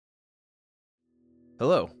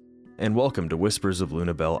Hello, and welcome to Whispers of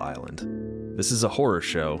Lunabell Island. This is a horror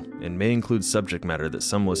show and may include subject matter that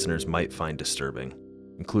some listeners might find disturbing,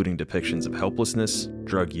 including depictions of helplessness,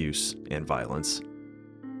 drug use, and violence.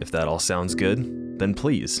 If that all sounds good, then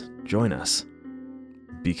please join us.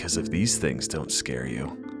 Because if these things don't scare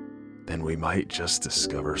you, then we might just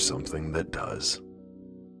discover something that does.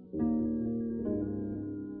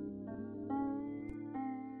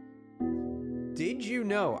 Did you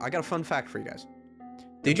know? I got a fun fact for you guys.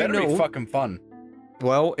 Did you know? Be fucking fun.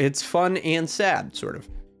 Well, it's fun and sad, sort of.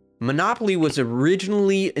 Monopoly was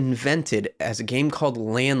originally invented as a game called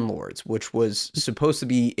Landlords, which was supposed to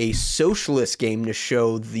be a socialist game to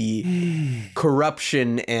show the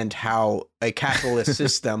corruption and how a capitalist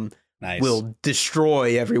system will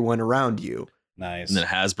destroy everyone around you. Nice. And then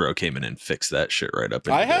Hasbro came in and fixed that shit right up.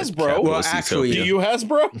 I Hasbro. Well, actually, do you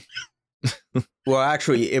Hasbro? Well,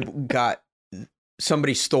 actually, it got.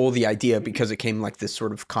 Somebody stole the idea because it came like this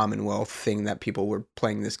sort of Commonwealth thing that people were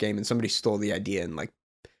playing this game, and somebody stole the idea and like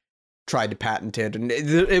tried to patent it, and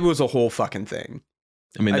it was a whole fucking thing.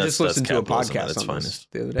 I mean, I just listened to a podcast on this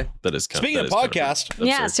the other day. That is speaking of podcast.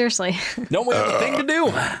 Yeah, seriously. Don't we have a thing to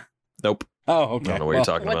do? Nope. Oh, okay. I don't know what you're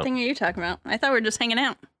talking about. What thing are you talking about? I thought we were just hanging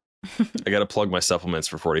out. I gotta plug my supplements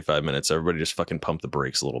for 45 minutes. Everybody just fucking pump the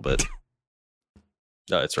brakes a little bit.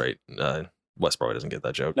 That's right. Wes probably doesn't get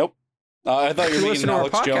that joke. Nope. I thought you were listening meaning to our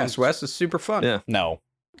Alex podcast, Jones. Wes. It's super fun. Yeah. No.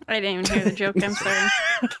 I didn't even hear the joke. I'm sorry.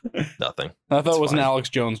 Nothing. I thought it was fine. an Alex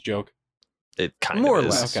Jones joke. It kind More of or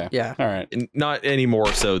is. less. Okay. Yeah. All right. And not any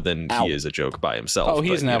more so than Ow. he is a joke by himself. Oh,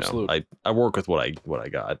 he's but, an you absolute. know, I work with what I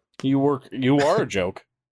got. You are a joke.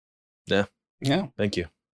 Yeah. Yeah. Thank you.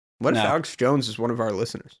 What if No. Alex Jones is one of our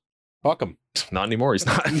listeners? Fuck him. Not anymore. He's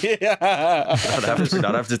not. Yeah.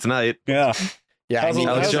 not after tonight. Yeah. Yeah, How's I mean,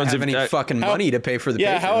 Alex he doesn't Jones, have any fucking money to pay for the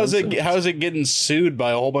Yeah. How is Patreon, it? How is it getting sued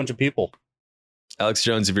by a whole bunch of people? Alex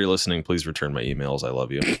Jones, if you're listening, please return my emails. I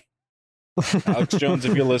love you. Alex Jones,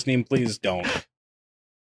 if you're listening, please don't.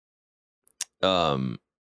 Delta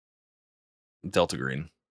Green.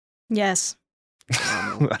 Yes.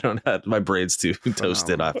 I don't have my brain's too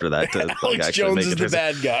toasted after that to like, Alex actually Jones make is it. the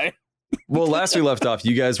bad guy. Well, last we left off,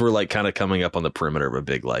 you guys were like kind of coming up on the perimeter of a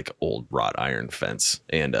big like old wrought iron fence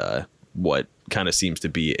and what kind of seems to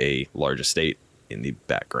be a large estate in the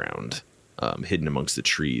background, hidden amongst the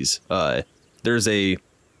trees. There's I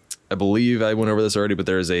believe I went over this already, but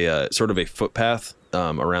there's a sort of a footpath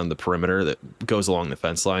around the perimeter that goes along the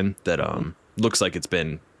fence line that looks like it's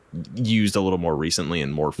been used a little more recently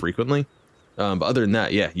and more frequently. But other than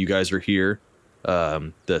that, yeah, you guys are here.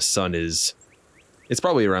 The sun is, it's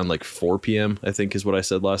probably around like 4 p.m. I think is what I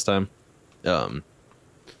said last time. So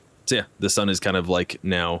yeah, the sun is kind of like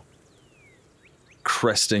now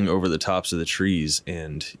cresting over the tops of the trees,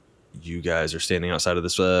 and you guys are standing outside of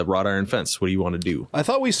this wrought iron fence. What do you want to do? I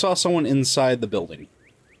thought we saw someone inside the building.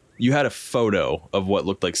 You had a photo of what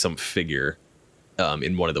looked like some figure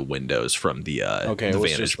in one of the windows from the Okay, the it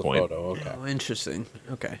was vantage just the point. photo. Okay. Oh, interesting.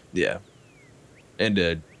 Okay. Yeah. And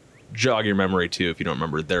to jog your memory too, if you don't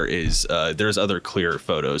remember, there's other clear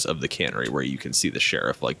photos of the cannery where you can see the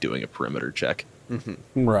sheriff like doing a perimeter check.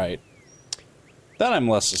 Mm-hmm. Right. That I'm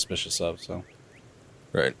less suspicious of. So.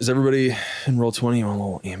 Right. Is everybody in roll 20? You want a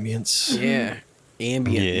little ambience? Yeah.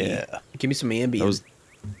 Ambient. Yeah. Give me some ambient. That was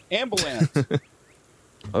Ambulance.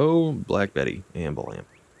 oh, Black Betty, Ambulam.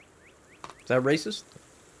 Is that racist? Is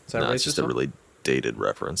that No, racist? it's just a really dated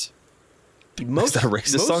reference. Most, that a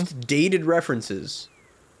racist most song? dated references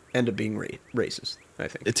end up being racist, I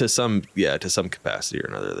think. To some capacity or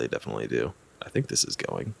another, they definitely do. I think this is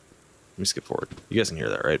going. Let me skip forward. You guys can hear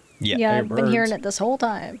that, right? Yeah, I've been hearing it this whole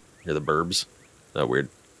time. Hear the burbs? Oh, weird.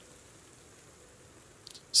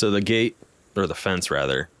 So the gate, or the fence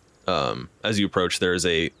rather, as you approach, there is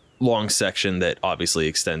a long section that obviously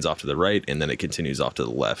extends off to the right, and then it continues off to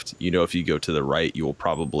the left. You know, if you go to the right, you will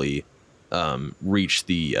probably reach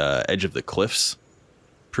the edge of the cliffs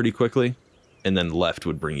pretty quickly, and then left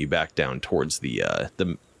would bring you back down towards the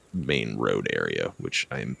main road area, which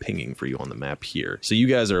I am pinging for you on the map here. So you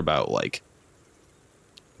guys are about like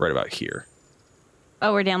right about here.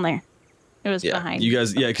 Oh, we're down there. It was Yeah, behind. you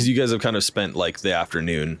guys, yeah, because you guys have kind of spent like the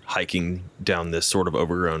afternoon hiking down this sort of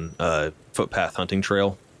overgrown footpath hunting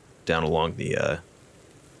trail down along the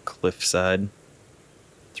cliffside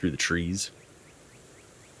through the trees.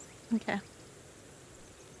 Okay.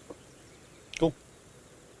 Cool.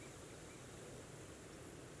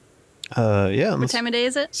 Yeah. What time of day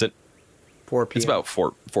is it? So 4 p.m. it's about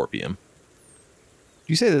 4 p.m.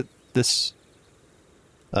 You say that this,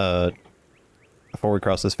 before we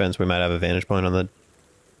cross this fence, we might have a vantage point on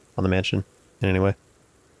the mansion in any way?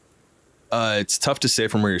 It's tough to say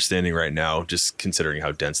from where you're standing right now, just considering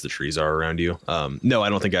how dense the trees are around you. No, I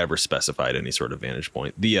don't think I ever specified any sort of vantage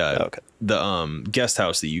point. The guest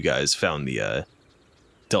house that you guys found the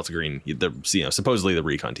Delta Green, supposedly the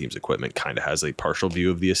recon team's equipment kind of has a partial view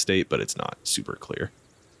of the estate, but it's not super clear.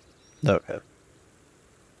 Okay.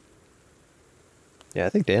 Yeah, I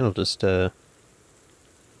think Dan will just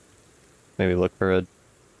maybe look for a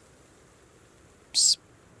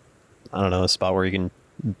spot where you can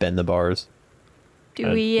bend the bars.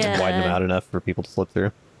 Do we widen them out enough for people to slip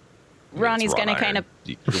through? Ronnie's gonna kind of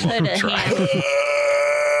put a hand.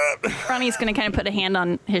 Ronnie's gonna kind of put a hand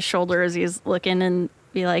on his shoulder as he's looking and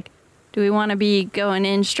be like, "Do we want to be going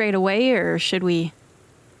in straight away, or should we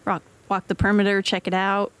walk the perimeter, check it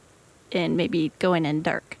out, and maybe go in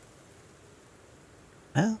dark?"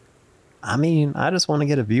 Well, I mean, I just want to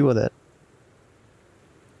get a view of that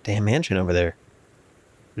damn mansion over there.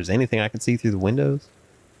 If there's anything I can see through the windows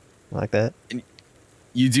like that. And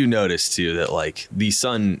you do notice too that like the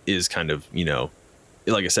sun is kind of,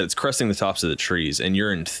 like I said, it's cresting the tops of the trees, and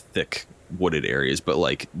you're in thick wooded areas, but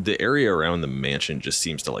like the area around the mansion just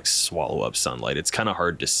seems to like swallow up sunlight. It's kind of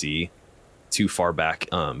hard to see too far back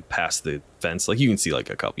past the fence. Like you can see like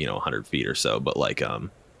a couple 100 feet or so, but like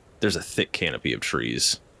there's a thick canopy of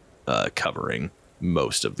trees covering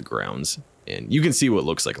most of the grounds, and you can see what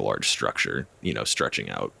looks like a large structure stretching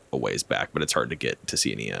out a ways back, but it's hard to get to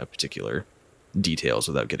see any particular details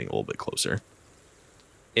without getting a little bit closer.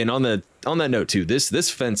 And on that note too, this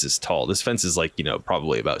fence is tall. This fence is like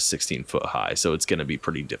probably about 16 foot high, so it's going to be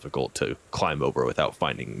pretty difficult to climb over without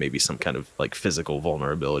finding maybe some kind of like physical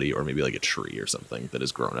vulnerability, or maybe like a tree or something that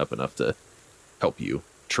has grown up enough to help you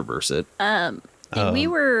traverse it. We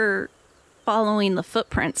were following the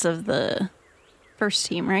footprints of the first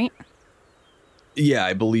team, right? Yeah,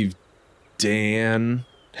 I believe Dan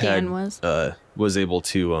was able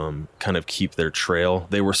to kind of keep their trail.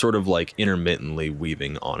 They were sort of like intermittently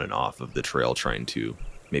weaving on and off of the trail, trying to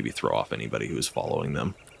maybe throw off anybody who was following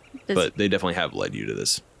them. But they definitely have led you to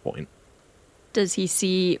this point. Does he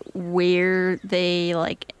see where they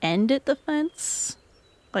like ended the fence?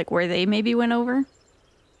 Like where they maybe went over?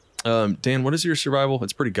 Dan, what is your survival?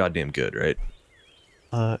 It's pretty goddamn good, right?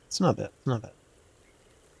 It's not bad. Not bad.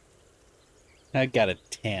 I got a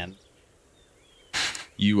 10.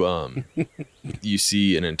 You you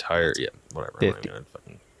see an entire whatever. 50. I'm gonna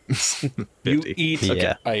fucking 50. You eat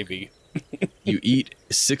Yeah. Ivy. You eat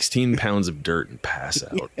 16 pounds of dirt and pass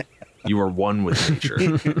out. You are one with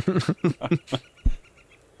nature.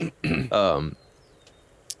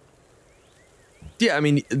 Yeah, I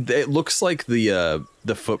mean, it looks like the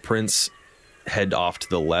footprints head off to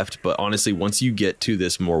the left, but honestly, once you get to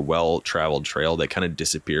this more well-traveled trail, they kind of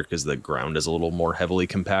disappear because the ground is a little more heavily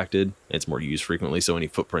compacted. It's more used frequently, so any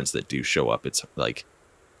footprints that do show up, it's like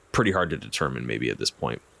pretty hard to determine maybe at this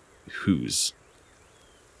point whose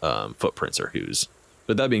footprints are whose.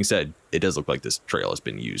 But that being said, it does look like this trail has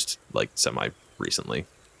been used like semi-recently.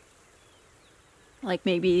 Like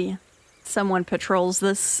maybe someone patrols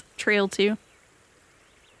this trail too?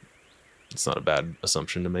 It's not a bad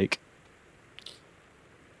assumption to make.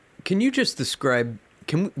 Can you just describe?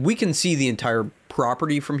 We can see the entire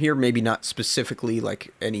property from here? Maybe not specifically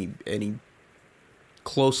like any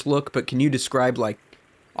close look, but can you describe like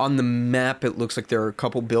on the map? It looks like there are a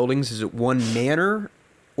couple buildings. Is it one manor,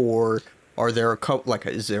 or are there a couple? Like,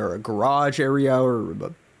 is there a garage area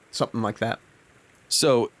or something like that?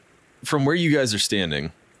 So, from where you guys are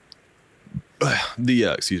standing,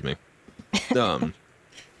 excuse me,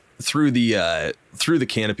 through the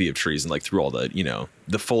canopy of trees and like through all the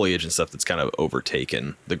the foliage and stuff that's kind of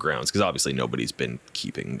overtaken the grounds, because obviously nobody's been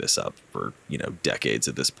keeping this up for decades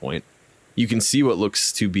at this point. You can see what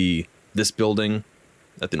looks to be this building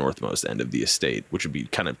at the northmost end of the estate, which would be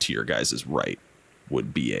kind of to your guys' right,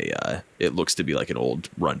 would be it looks to be like an old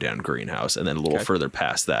rundown greenhouse, and then a little further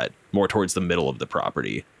past that, more towards the middle of the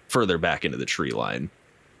property, further back into the tree line,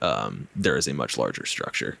 there is a much larger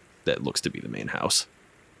structure that looks to be the main house.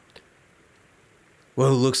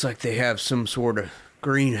 Well, it looks like they have some sort of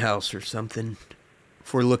greenhouse or something.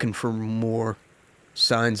 If we're looking for more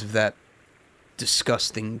signs of that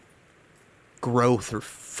disgusting growth or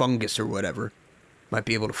fungus or whatever, might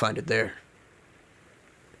be able to find it there.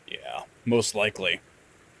 Yeah, most likely.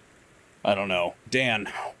 I don't know. Dan,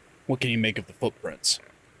 what can you make of the footprints?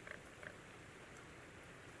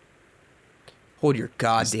 Hold your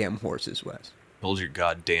goddamn horses, Wes. Hold your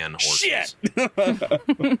goddamn horses.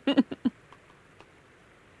 Shit!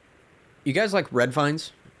 You guys like red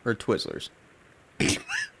vines or Twizzlers?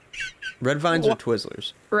 Red vines or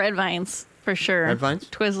Twizzlers? Red vines, for sure. Red vines?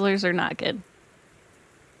 Twizzlers are not good.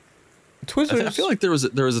 Twizzlers. I feel like there was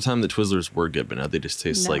a time that Twizzlers were good, but now they just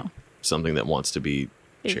taste No. like something that wants to be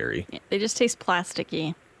cherry. They just taste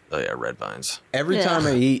plasticky. Oh yeah, red vines. Every Yeah. time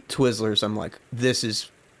I eat Twizzlers, I'm like, this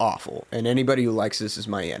is awful. And anybody who likes this is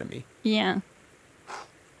my enemy. Yeah.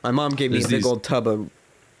 My mom gave me There's a big these- old tub of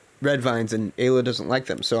red vines, and Ayla doesn't like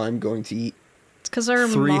them, so I'm going to eat. It's because our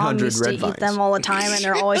mom 300 used to red eat vines. them all the time, and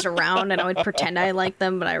they're always around, and I would pretend I liked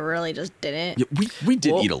them, but I really just didn't. Yeah, we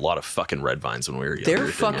did Well, eat a lot of fucking red vines when we were younger. They're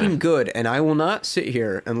fucking good, and I will not sit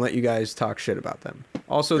here and let you guys talk shit about them.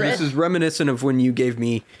 Also, this is reminiscent of when you gave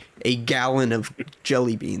me a gallon of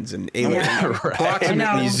jelly beans, and Ayla Yeah. ate approximately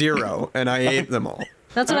I know. 0, and I ate them all.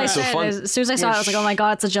 That's what I So said. fun- As soon as I saw it, I was like, oh my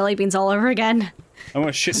god, it's the jelly beans all over again. I'm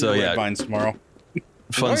gonna shit So, in yeah. red vines tomorrow.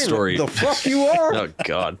 Fun story. The fuck you are? Oh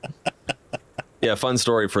God. Yeah, fun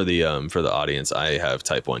story for the audience. I have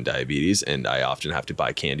type 1 diabetes, and I often have to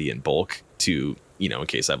buy candy in bulk to, in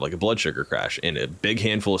case I have like a blood sugar crash. And a big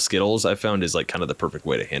handful of Skittles I found is like kind of the perfect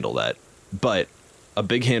way to handle that. But a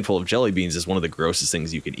big handful of jelly beans is one of the grossest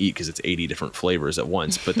things you can eat because it's 80 different flavors at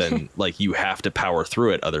once. But then like you have to power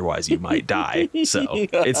through it, otherwise you might die. So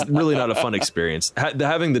it's really not a fun experience.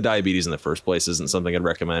 Having the diabetes in the first place isn't something I'd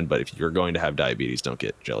recommend. But if you're going to have diabetes, don't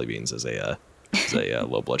get jelly beans as a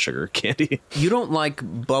low blood sugar candy. You don't like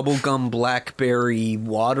bubblegum blackberry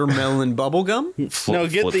watermelon bubblegum? No,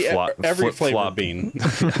 get the every flavor flop. bean.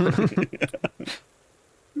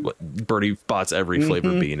 Birdie spots every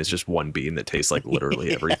flavor bean. It's just one bean that tastes like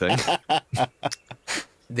literally everything.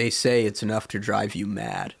 They say it's enough to drive you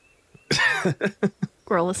mad.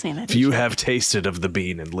 Gorilla sanity. If you have tasted of the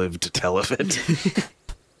bean and lived to tell of it.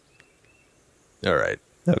 All right.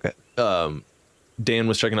 Okay. Dan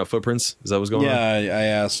was checking out footprints. Is that what's going on? Yeah, I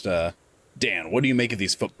asked Dan, what do you make of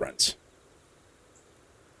these footprints?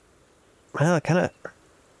 Well, it kind of...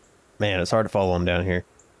 Man, it's hard to follow them down here.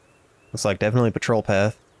 Looks like definitely patrol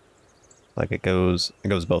path. Like it goes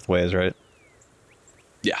both ways, right?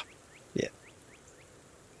 Yeah. Yeah.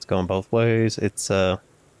 It's going both ways. It's, man,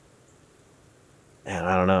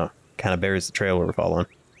 I don't know. Kind of buries the trail we're following.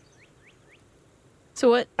 So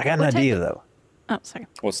what? I got an what type idea, of- though. Oh, sorry.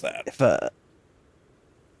 What's that? If,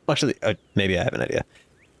 actually, maybe I have an idea.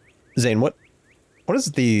 Zane, what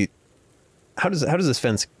is the... How does this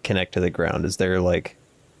fence connect to the ground? Is there, like...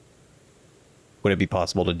 Would it be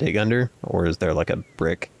possible to dig under? Or is there, like, a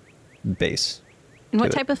brick base? And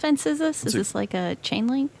what to it? type of fence is this? Is this like a chain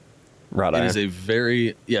link? Wrought It iron? is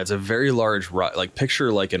a very large, like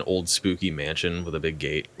picture like an old spooky mansion with a big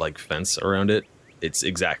gate, like fence around it. It's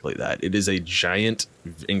exactly that. It is a giant,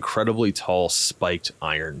 incredibly tall, spiked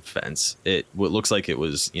iron fence. What looks like it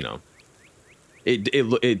was, it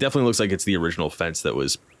definitely looks like it's the original fence that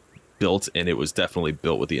was built, and it was definitely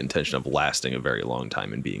built with the intention of lasting a very long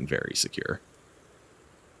time and being very secure.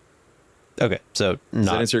 Okay, so Does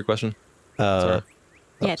that not... answer your question? Sorry.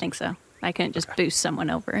 Yeah, I think so. I couldn't just boost someone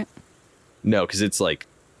over it. No, because it's like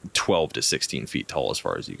 12 to 16 feet tall as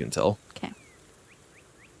far as you can tell. Okay.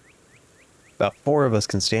 About 4 of us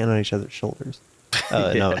can stand on each other's shoulders.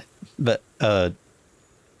 No, but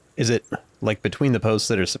is it like between the posts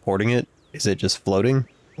that are supporting it? Is it just floating,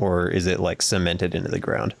 or is it like cemented into the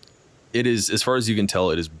ground? It is, as far as you can tell,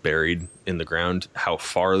 it is buried in the ground. How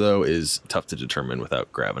far, though, is tough to determine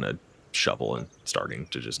without grabbing a shovel and starting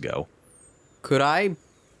to just go. Could I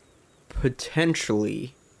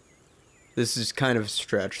potentially... This is kind of a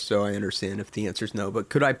stretch, so I understand if the answer is no, but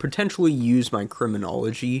could I potentially use my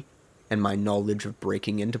criminology and my knowledge of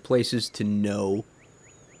breaking into places to know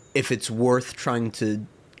if it's worth trying to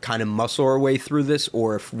kind of muscle our way through this,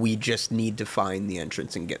 or if we just need to find the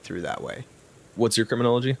entrance and get through that way? What's your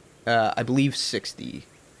criminology? I believe 60.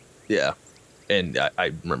 Yeah. And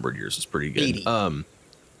I remembered yours was pretty good. 80.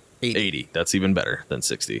 80. That's even better than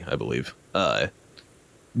 60, I believe. I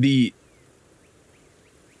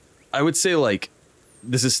would say, like,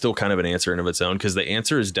 this is still kind of an answer in of its own, because the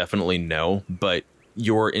answer is definitely no, but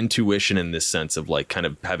your intuition in this sense of, like, kind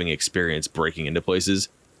of having experience breaking into places,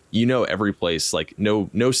 every place, like,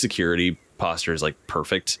 no security posture is, like,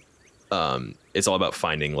 perfect. It's all about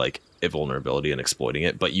finding, like, a vulnerability and exploiting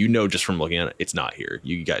it, but just from looking at it, it's not here.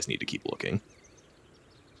 You guys need to keep looking.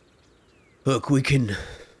 Look, we can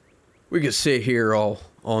sit here all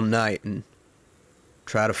night and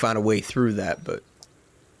try to find a way through that, but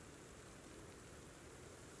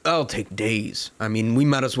that'll take days. I mean, we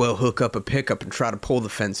might as well hook up a pickup and try to pull the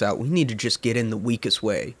fence out. We need to just get in the weakest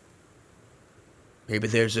way. Maybe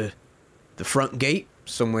there's the front gate,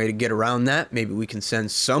 some way to get around that. Maybe we can send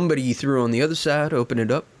somebody through on the other side, open it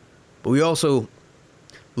up. But we also...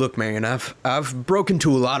 Look, man, I've broken to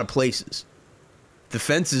a lot of places. The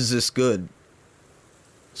fence is this good.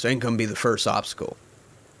 This ain't gonna be the first obstacle.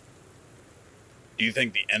 Do you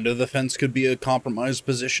think the end of the fence could be a compromised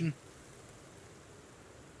position?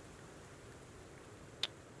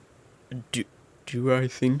 Do I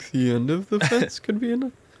think the end of the fence could be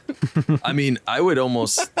enough? I mean, I would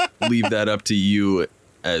almost leave that up to you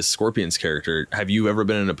as Scorpion's character. Have you ever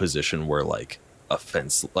been in a position where like a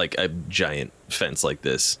fence, like a giant fence like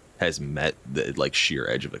this, has met the like sheer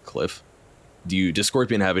edge of a cliff? Does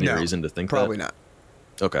Scorpion have any reason to think probably that?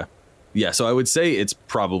 Probably not. Okay. Yeah, so I would say it's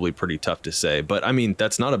probably pretty tough to say, but I mean,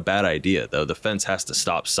 that's not a bad idea though. The fence has to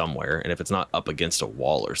stop somewhere, and if it's not up against a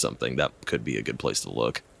wall or something, that could be a good place to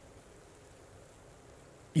look.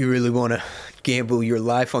 You really want to gamble your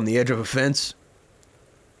life on the edge of a fence?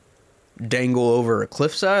 Dangle over a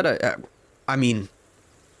cliffside? I mean,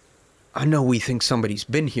 I know we think somebody's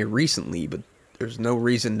been here recently, but there's no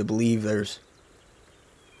reason to believe there's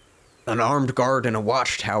an armed guard in a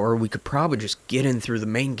watchtower. We could probably just get in through the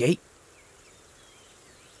main gate.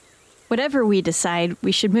 Whatever we decide,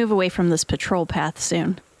 we should move away from this patrol path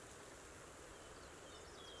soon.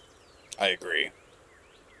 I agree.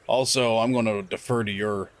 Also, I'm going to defer to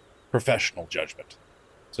your professional judgment.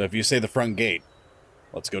 So if you say the front gate,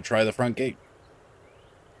 let's go try the front gate.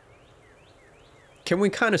 Can we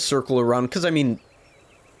kind of circle around? Because, I mean,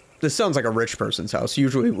 this sounds like a rich person's house.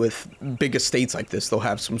 Usually with big estates like this, they'll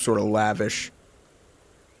have some sort of lavish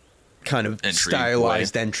kind of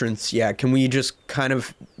stylized entrance. Yeah, can we just kind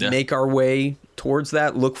of make our way towards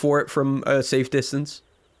that, look for it from a safe distance?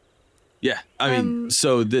 Yeah, I mean,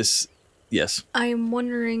 so this... Yes. I'm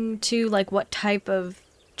wondering too, like, what type of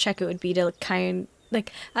check it would be to kind,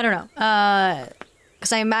 like, I don't know,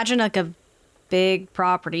 because I imagine like a big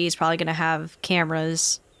property is probably going to have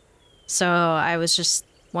cameras. So I was just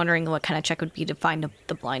wondering what kind of check would be to find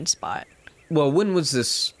the blind spot. Well, when was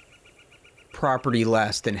this property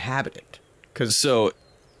last inhabited? Because so,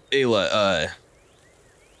 Ayla,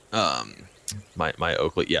 my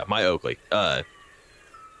Oakley,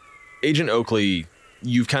 Agent Oakley.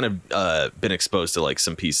 You've kind of been exposed to like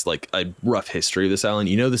some piece, like a rough history of this island.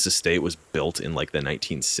 You know, this estate was built in like the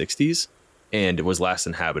 1960s and it was last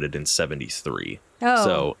inhabited in 73. Oh,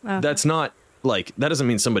 so okay. That's not like, that doesn't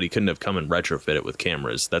mean somebody couldn't have come and retrofit it with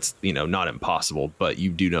cameras. That's, you know, not impossible, but you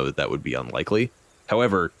do know that that would be unlikely.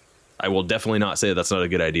 However, I will definitely not say that's not a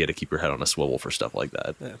good idea to keep your head on a swivel for stuff like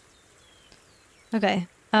that. Yeah. Okay.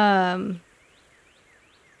 I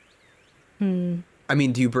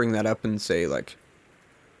mean, do you bring that up and say like,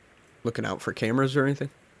 looking out for cameras or anything?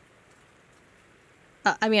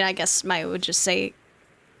 I mean, I guess Maya would just say,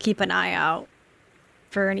 keep an eye out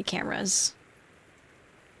for any cameras.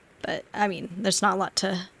 But, I mean, there's not a lot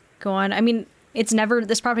to go on. I mean,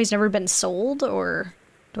 this property's never been sold, or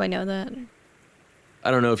do I know that? I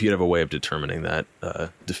don't know if you'd have a way of determining that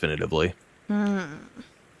definitively. I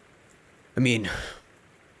mean,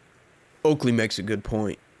 Oakley makes a good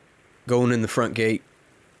point. Going in the front gate,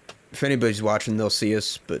 if anybody's watching, they'll see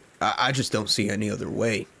us, but I just don't see any other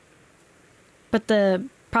way. But the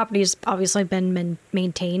property's obviously been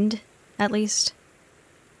maintained, at least?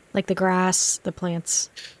 Like the grass, the plants?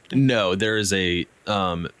 No, there is a...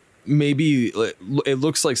 maybe it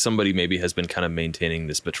looks like somebody maybe has been kind of maintaining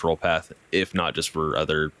this patrol path, if not just for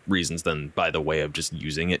other reasons than by the way of just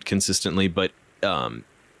using it consistently. But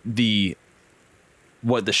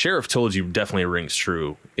what the sheriff told you definitely rings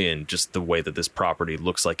true in just the way that this property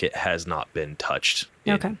looks like it has not been touched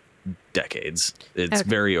in decades. It's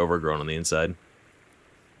very overgrown on the inside.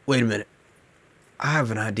 Wait a minute. I have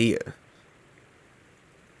an idea.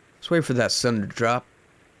 Let's wait for that sun to drop.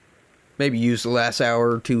 Maybe use the last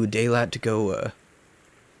hour or two of daylight to go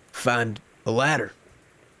find a ladder.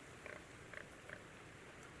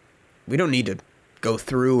 We don't need to go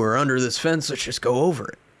through or under this fence. Let's just go over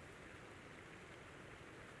it.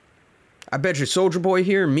 I bet you Soldier Boy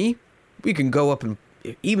here and me, we can go up and,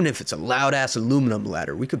 even if it's a loud-ass aluminum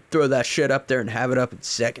ladder, we could throw that shit up there and have it up in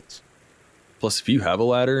seconds. Plus, if you have a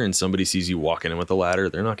ladder and somebody sees you walking in with a ladder,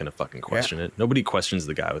 they're not going to fucking question it. Nobody questions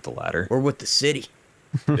the guy with the ladder. Or with the city.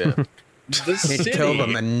 Yeah. The city. Tell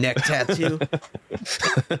them a neck tattoo.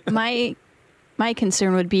 My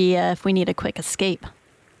concern would be if we need a quick escape.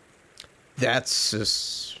 That's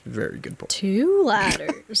a very good point. 2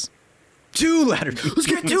 ladders. 2 ladders. Let's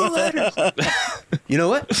get 2 ladders. You know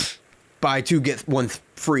what? Buy 2, get 1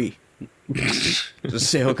 free. There's a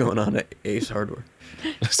sale going on at Ace Hardware.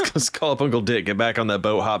 Let's call up Uncle Dick, get back on that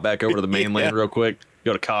boat, hop back over to the mainland real quick,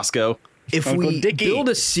 go to Costco. If Uncle we Dickie. build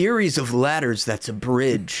a series of ladders that's a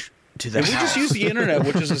bridge to the If we house just use the internet,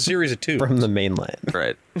 which is a series of 2. From the mainland.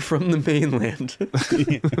 Right. from the mainland.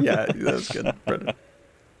 Yeah, that's good, Brendan.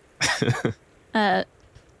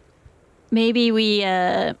 Maybe we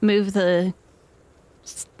move the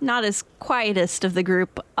not as quietest of the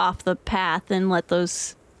group off the path and let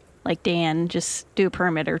those, like Dan, just do a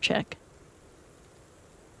perimeter check.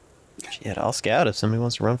 Shit, I'll scout if somebody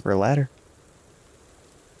wants to run for a ladder.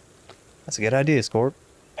 That's a good idea, Scorp.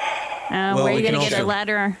 Where are you going to get a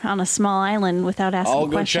ladder on a small island without asking I'll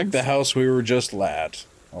go questions? check the house we were just at.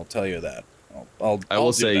 I'll tell you that. I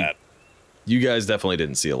will say that. you guys definitely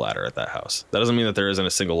didn't see a ladder at that house. That doesn't mean that there isn't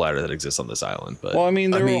a single ladder that exists on this island. But Well, I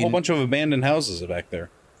mean, there were a whole bunch of abandoned houses back there.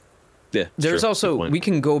 yeah, There's true. also, Good point. we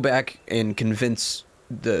can go back and convince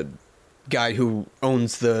the guy who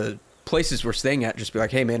owns the places we're staying at, just be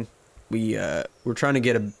like, hey man, we're trying to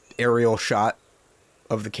get an aerial shot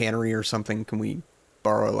of the cannery or something. Can we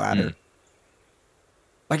borrow a ladder?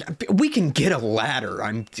 Like, we can get a ladder.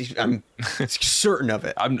 I'm certain of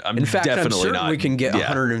it. In fact, I'm definitely certain not. we can get Yeah.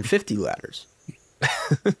 150 ladders.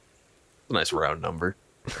 A nice round number.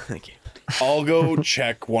 Thank you. I'll go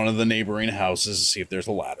check one of the neighboring houses to see if there's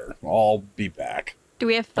a ladder. I'll be back. Do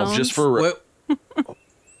we have phones? Just for Well,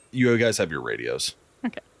 you guys have your radios,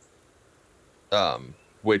 Okay.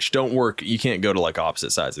 which don't work. You can't go to like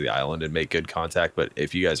opposite sides of the island and make good contact. But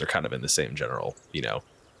if you guys are kind of in the same general,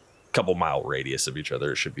 couple mile radius of each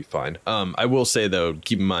other, it should be fine. I will say though,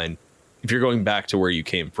 keep in mind, if you're going back to where you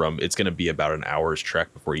came from, it's going to be about an hour's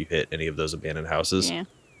trek before you hit any of those abandoned houses. Yeah.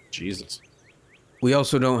 Jesus. we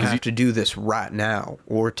also don't have to do this right now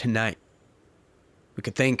or tonight. We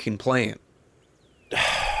could think and plan.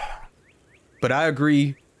 But I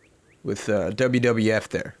agree with WWF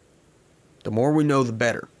there. The more we know, the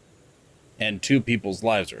better. And 2 people's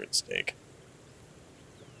lives are at stake.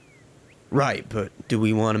 Right, but do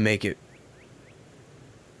we want to make it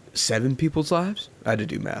 7 people's lives? I had to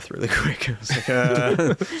do math really quick. I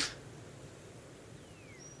was like,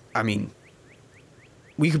 I mean,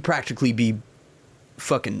 we could practically be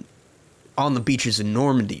fucking on the beaches in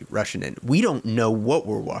Normandy rushing in. We don't know what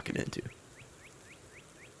we're walking into.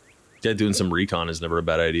 Yeah, doing some recon is never a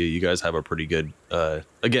bad idea. You guys have a pretty good,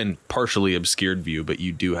 again, partially obscured view, but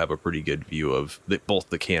you do have a pretty good view of both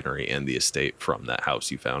the cannery and the estate from that house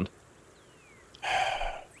you found.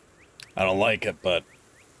 I don't like it, but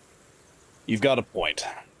you've got a point.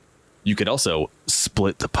 You could also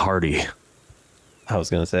split the party. I was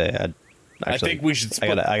gonna say, I think we should I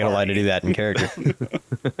split gotta lie to do that in character.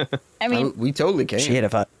 I mean, We totally can.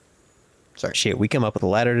 Shit, Sorry. we come up with a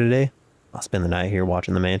ladder today, I'll spend the night here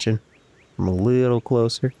watching the mansion. I'm a little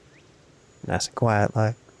closer, nice and quiet,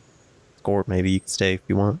 like. Scorp, maybe you can stay if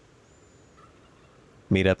you want.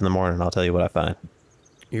 Meet up in the morning. I'll tell you what I find.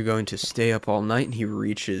 You're going to stay up all night, and he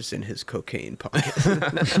reaches in his cocaine pocket.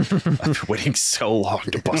 I've been waiting so long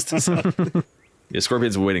to bust this up. Yeah,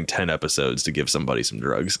 Scorpion's been waiting 10 episodes to give somebody some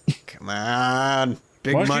drugs. Come on.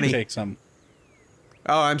 Big Why don't money. you take some?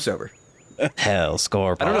 Oh, I'm sober. Hell,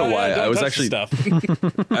 Scorp. I don't know why. Don't I was touch actually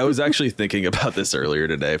stuff. I was actually thinking about this earlier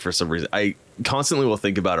today for some reason. I constantly will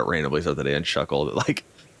think about it randomly throughout the day and chuckle that like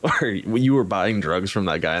when you were buying drugs from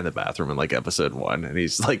that guy in the bathroom in like episode 1, and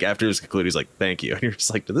he's like, after his conclude, he's like, thank you. And you're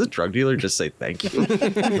just like, did this drug dealer just say thank you?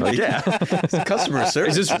 Like, yeah. Customer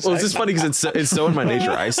service. It's just funny because it's so in my nature.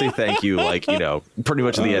 I say thank you, like, pretty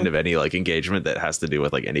much at the end of any like engagement that has to do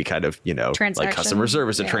with like any kind of, like Transaction. customer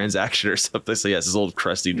service, a Yeah. transaction or something. So yes, this old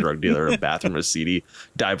crusty drug dealer in a bathroom with seedy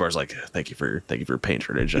dive bar's like, thank you for your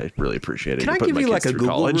patronage. I really appreciate it. Can You're I putting give my you like kids a through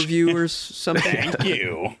Google college. review or something? Thank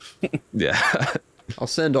you. Yeah. I'll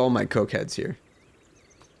send all my cokeheads here.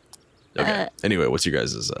 Okay. Anyway, what's your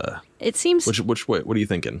guys' it seems which way? What are you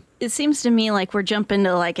thinking? it seems to me like we're jumping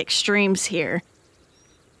to like extremes here.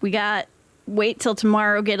 We got wait till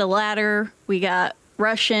tomorrow, get a ladder. We got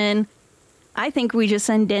Russian. I think we just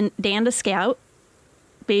send Dan to scout.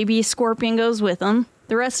 Baby Scorpion goes with him.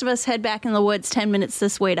 The rest of us head back in the woods 10 minutes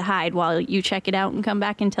this way to hide while you check it out and come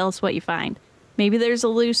back and tell us what you find. Maybe there's a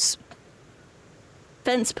loose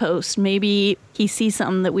fence post. Maybe he sees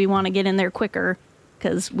something that we want to get in there quicker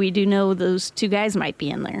because we do know those 2 guys might be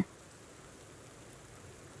in there.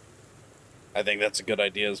 I think that's a good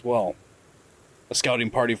idea as well. A scouting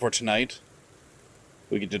party for tonight.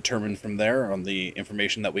 We can determine from there on the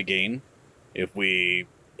information that we gain if we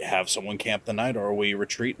have someone camp the night or we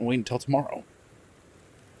retreat and wait until tomorrow.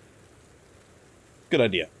 Good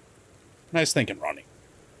idea. Nice thinking, Ronnie.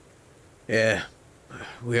 Yeah,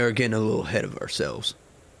 we are getting a little ahead of ourselves.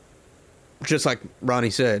 Just like Ronnie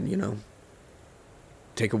said,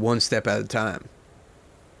 take it one step at a time.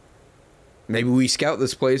 Maybe we scout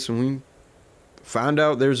this place and we find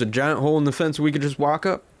out there's a giant hole in the fence we could just walk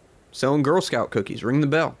up. Selling Girl Scout cookies. Ring the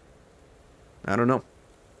bell. I don't know.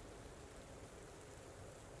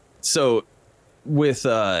 So with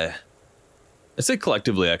I'd say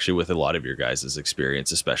collectively actually with a lot of your guys'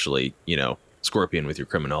 experience, especially, Scorpion with your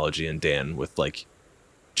criminology, and Dan with like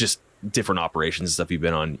just different operations and stuff you've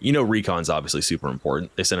been on. You know, recon's obviously super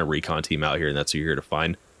important. They sent a recon team out here, and that's who you're here to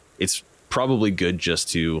find. It's probably good just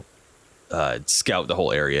to scout the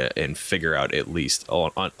whole area and figure out at least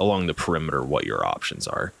along the perimeter what your options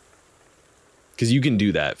are, because you can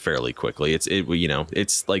do that fairly quickly.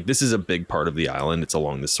 It's like, this is a big part of the island. It's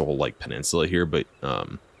along this whole like peninsula here, but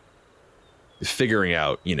figuring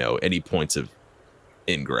out any points of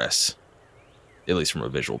ingress, at least from a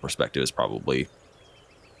visual perspective, is probably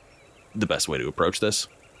the best way to approach this.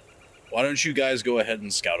 Why don't you guys go ahead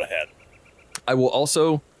and scout ahead? I will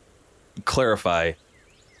also clarify,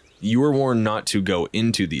 you were warned not to go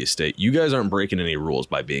into the estate. You guys aren't breaking any rules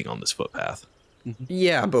by being on this footpath.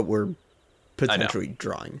 Yeah, but we're potentially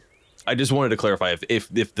drawing. I just wanted to clarify, if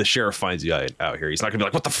the sheriff finds you out here, he's not gonna be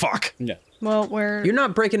like, what the fuck? Yeah. Well, You're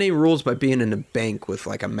not breaking any rules by being in a bank with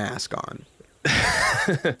like a mask on.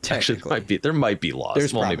 Technically, there might be laws.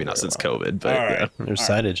 There's well, maybe probably not since law. COVID, but All right. There's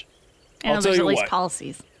signage. And I'll there's tell at you least what.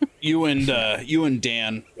 policies. You and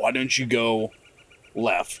Dan, why don't you go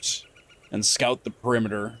left and scout the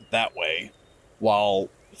perimeter that way, while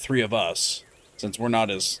three of us, since we're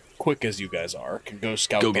not as quick as you guys are, can go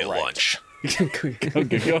scout go the get right. lunch. Go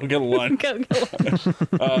get lunch.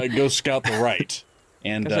 Go scout the right,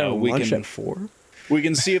 and we lunch can at 4. we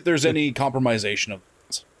can see if there's any compromisation of.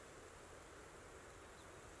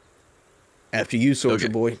 After you, soldier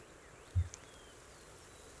Okay. boy.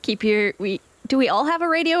 Do we all have a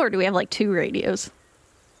radio, or do we have like 2 radios?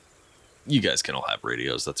 You guys can all have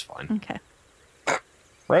radios. That's fine. Okay.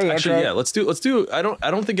 Actually, yeah, let's do. I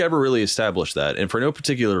don't think I ever really established that, and for no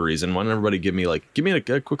particular reason, why don't everybody give me a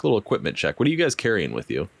quick little equipment check? What are you guys carrying with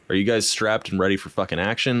you? Are you guys strapped and ready for fucking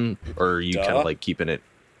action, or are you kind of like keeping it?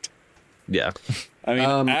 Yeah. I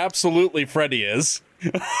mean, absolutely, Freddy is.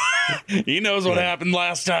 He knows what happened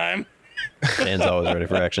last time. Dan's always ready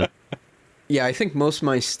for action. Yeah, I think most of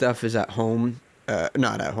my stuff is at home.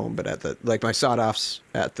 Not at home, but at my sawed-offs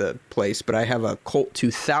at the place. But I have a Colt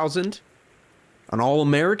 2000, an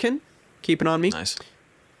All-American, keeping on me. Nice.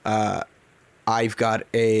 I've got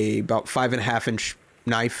about 5.5-inch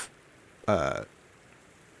knife.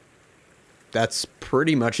 That's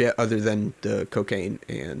pretty much it, other than the cocaine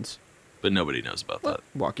and But nobody knows about that.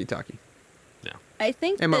 walkie-talkie. Yeah. I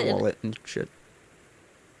think And my that wallet and shit.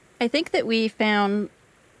 I think that we found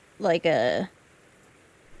like a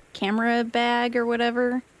camera bag or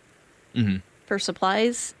whatever for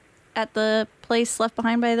supplies at the place left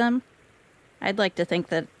behind by them. I'd like to think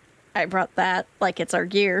that I brought that, like it's our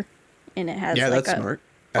gear, and it has like that's a smart.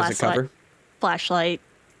 As a cover. flashlight,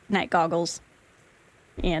 night goggles,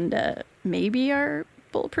 and maybe our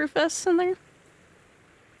bulletproof vests in there.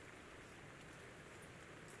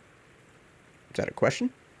 Is that a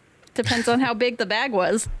question? Depends on how big the bag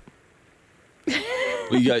was.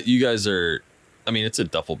 Well, you guys are. I mean, it's a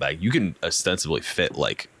duffel bag. You can ostensibly fit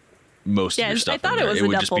like most of your stuff. I thought in it there. was a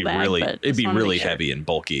would just duffel be bag, really. but It'd be just wanted to really make sure. heavy and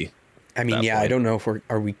bulky. I mean, that yeah, I point. don't know if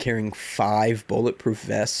are we carrying 5 bulletproof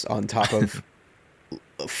vests on top of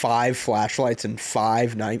 5 flashlights and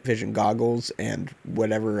 5 night vision goggles and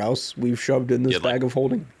whatever else we've shoved in this bag of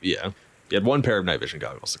holding. Yeah, you had 1 pair of night vision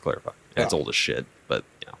goggles, to clarify. And it's old as shit, but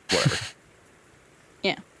whatever.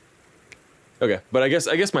 Yeah. Okay, but I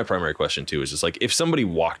guess my primary question too is just like, if somebody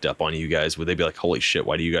walked up on you guys, would they be like, "Holy shit,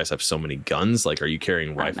 why do you guys have so many guns? Like, are you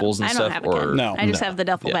carrying rifles and I stuff?" don't have a gun. No. I just have the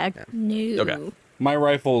duffel Yeah. bag. No. Okay. My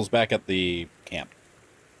rifle's back at the camp.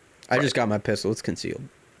 I just got my pistol. It's concealed.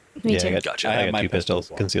 Me Yeah, too. I got, Gotcha. I I have got my 2 pistol pistols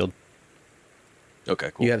as well. concealed.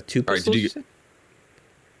 Okay, cool. You have 2 All right, pistols? did you you get- said?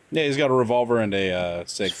 Yeah, he's got a revolver and a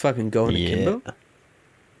Just sig. fucking going Yeah. akimbo?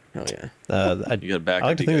 Hell yeah. You got a back. I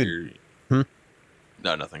like to you got think your...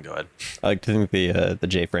 No, nothing. Go ahead. I like to think the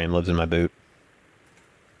J frame lives in my boot.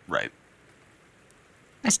 Right.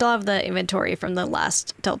 I still have the inventory from the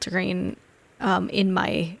last Delta Green in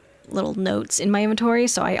my little notes in my inventory.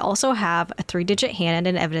 So I also have a 3-digit hand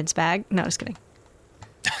and an evidence bag. No, just kidding.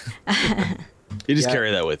 You just Yeah.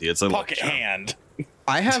 carry that with you. It's a Pocket hand.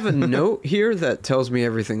 I have a note here that tells me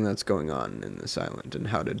everything that's going on in this island and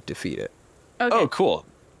how to defeat it. Okay. Oh, cool.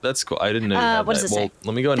 That's cool. I didn't know you had what that. does it Well, say?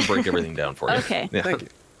 let me go ahead and break everything down for you. Okay. Yeah. Thank you.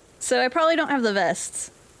 So I probably don't have the vests,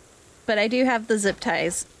 but I do have the zip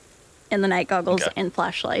ties and the night goggles Okay. and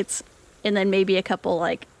flashlights, and then maybe a couple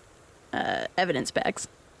like evidence bags.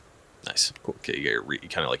 Nice. Cool. Okay, you got your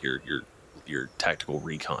kind of like your tactical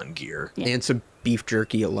recon gear Yeah. And some beef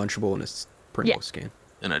jerky, a Lunchable, and a Pringles can.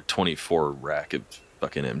 and a 24 rack of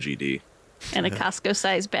fucking MGD. And a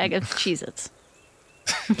Costco-sized bag of Cheez-Its.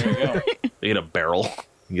 There you go. You get a barrel.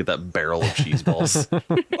 You get that barrel of cheese balls.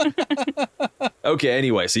 Okay, Okay,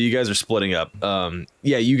 anyway, so you guys are splitting up.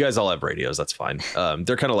 Yeah, you guys all have radios. That's fine.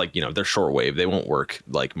 They're kind of like, they're shortwave. They won't work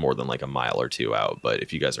like more than like a mile or two out. But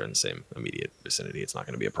if you guys are in the same immediate vicinity, it's not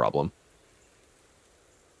going to be a problem.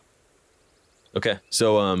 Okay,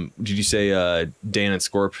 so did you say Dan and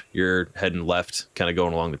Scorp, you're heading left, kind of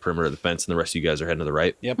going along the perimeter of the fence, and the rest of you guys are heading to the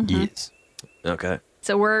right? Yep. Yes. Okay.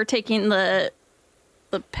 So we're taking the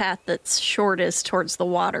path that's shortest towards the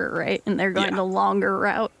water, right? And they're going the longer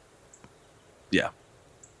route. Yeah.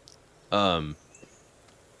 Don't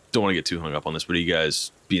want to get too hung up on this, but are you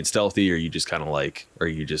guys being stealthy, or are you just kind of like, are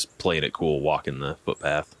you just playing it cool, walking the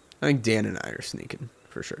footpath? I think Dan and I are sneaking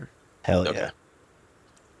for sure. Hell Okay. yeah.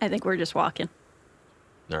 I think we're just walking.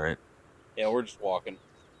 All right. Yeah, we're just walking.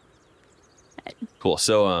 Cool.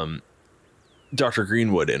 So, Dr.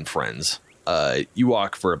 Greenwood and friends, you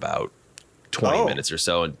walk for about 20 minutes or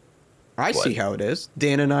so. And I see how it is.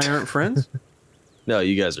 Dan and I aren't friends. no,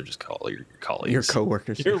 you guys are just your colleagues. Your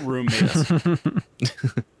coworkers. Your roommates. God,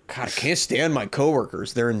 I can't stand my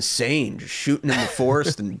coworkers. They're insane. Just shooting in the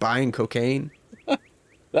forest and buying cocaine.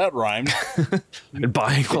 That rhymed. And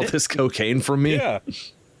buying all this cocaine from me? Yeah.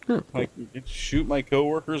 Like, shoot my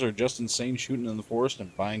coworkers are just insane shooting in the forest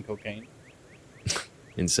and buying cocaine.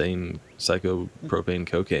 Insane psychopropane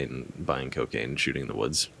cocaine, buying cocaine, shooting in the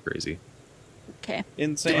woods. Crazy. Okay.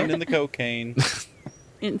 Insane in the cocaine.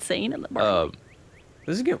 Insane in the bar.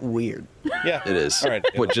 This is getting weird. Yeah. It is. All right.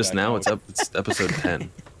 What, just now? It's episode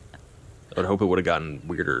 10. I would hope it would have gotten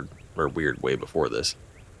weirder or weird way before this.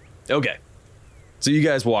 Okay. So you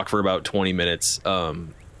guys walk for about 20 minutes.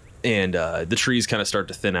 And the trees kind of start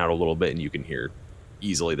to thin out a little bit, and you can hear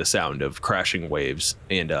easily the sound of crashing waves.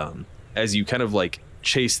 And as you kind of like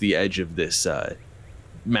chase the edge of this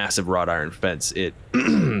massive wrought iron fence, it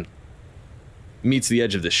meets the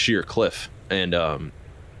edge of this sheer cliff, and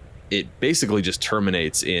it basically just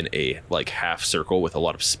terminates in a like half circle with a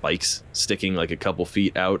lot of spikes sticking like a couple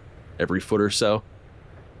feet out every foot or so.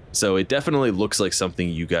 So it definitely looks like something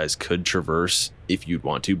you guys could traverse if you'd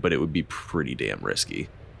want to, but it would be pretty damn risky.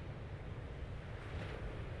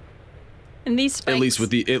 And these spikes,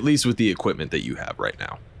 at least with the equipment that you have right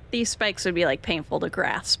now. These spikes would be like painful to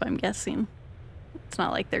grasp, I'm guessing. It's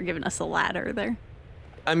not like they're giving us a ladder there.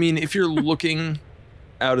 I mean, if you're looking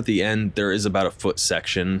out at the end, there is about a foot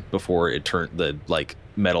section before it turned the like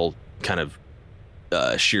metal kind of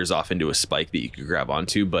shears off into a spike that you could grab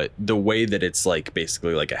onto. But the way that it's like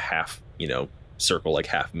basically like a half, circle, like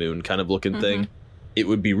half moon kind of looking thing, it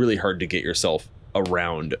would be really hard to get yourself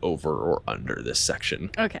around, over, or under this section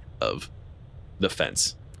of the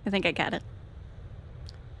fence. I think I got it.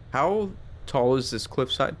 How tall is this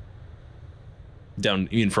cliffside? Down,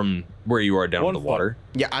 from where you are down to the water.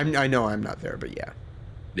 Yeah, I know I'm not there, but yeah.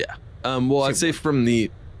 Yeah. Well, I'd say from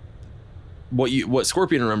what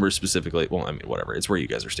Scorpion remembers specifically. Well, I mean, whatever. It's where you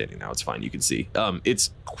guys are standing now. It's fine. You can see. It's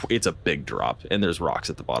a big drop, and there's rocks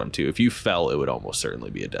at the bottom too. If you fell, it would almost certainly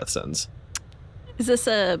be a death sentence. Is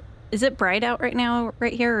it bright out right now,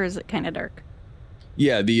 right here, or is it kind of dark?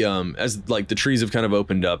 Yeah. As like the trees have kind of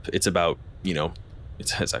opened up, it's about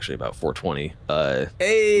it's actually about 4:20.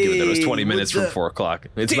 Given that it was 20 minutes from 4 o'clock,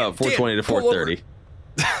 it's about 4:20 to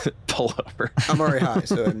 4:30. Pull over. I'm already high,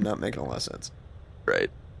 so I'm not making a lot of sense. Right.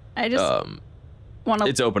 I just want to.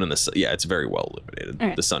 It's open in the sun. Yeah, it's very well illuminated.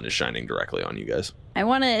 Okay. The sun is shining directly on you guys. I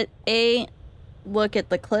want to look at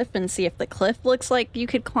the cliff and see if the cliff looks like you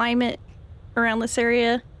could climb it around this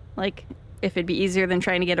area. Like if it'd be easier than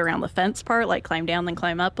trying to get around the fence part, like climb down then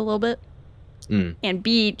climb up a little bit. And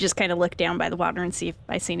B, just kind of look down by the water and see if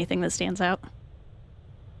I see anything that stands out.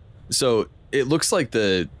 So it looks like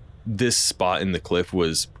this spot in the cliff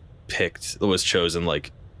was chosen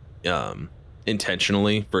like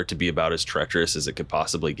intentionally for it to be about as treacherous as it could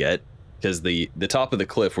possibly get, because the top of the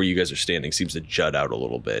cliff where you guys are standing seems to jut out a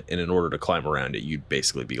little bit, and in order to climb around it, you'd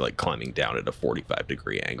basically be like climbing down at a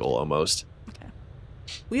 45-degree angle almost.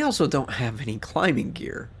 We also don't have any climbing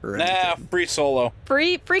gear or anything. Free solo.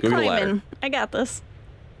 Free Google climbing. ladder. I got this.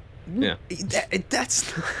 Yeah.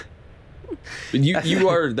 That's But you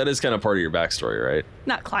are, that is kind of part of your backstory, right?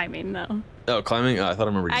 Not climbing, no. Oh, climbing? Oh, I thought I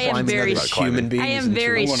remember you I am climbing. very About climbing. human beings. I am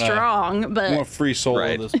very strong, I but want free solo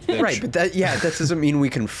Right. this bitch. Right, but that doesn't mean we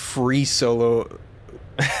can free solo.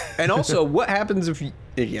 And also, what happens if you...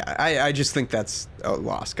 Yeah, I just think that's a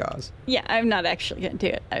lost cause. yeah, I'm not actually going to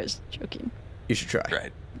do it. I was joking. You should try.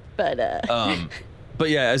 Right. But But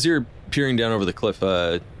yeah, as you're peering down over the cliff,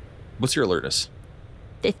 what's your alertness?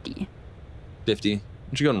 50. 50. Why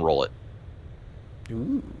don't you go and roll it?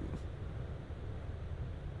 Ooh.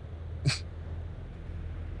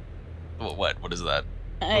 What is that?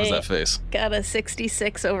 What is that face? Got a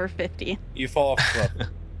 66 over 50. You fall off the cliff.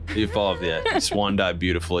 You fall off the edge. You swan dive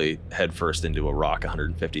beautifully, head first into a rock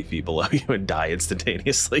 150 feet below you and die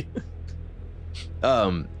instantaneously.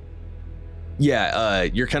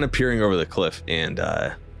 You're kind of peering over the cliff, and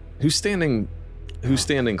who's standing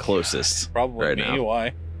closest? Probably right me. now?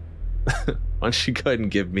 Why? Why don't you go ahead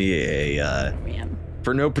and give me a Man.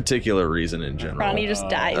 for no particular reason in general. Ronnie just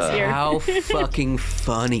dies here. How fucking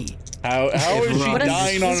funny. How is she What is-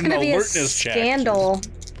 dying on This is an gonna be a alertness check? scandal.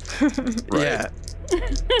 Right. Yeah.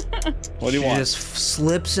 What do you She want? just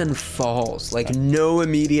slips and falls. Like no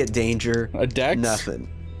immediate danger. A dex? Nothing.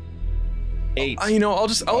 8.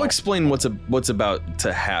 I'll explain what's about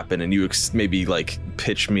to happen, and you maybe like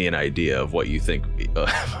pitch me an idea of what you think,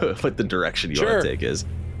 what the direction you want to take is.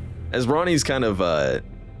 As Ronnie's kind of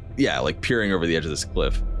like peering over the edge of this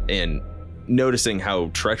cliff and noticing how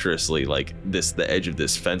treacherously like the edge of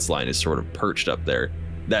this fence line is sort of perched up there,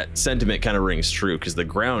 that sentiment kind of rings true because the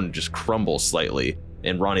ground just crumbles slightly,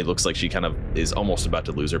 and Ronnie looks like she kind of is almost about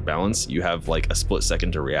to lose her balance. You have like a split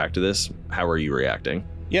second to react to this. How are you reacting?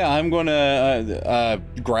 Yeah, I'm gonna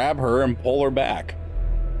grab her and pull her back.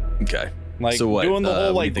 Okay. Like So what, doing the whole what do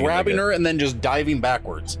you like think, grabbing like a- her and then just diving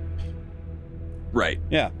backwards. Right.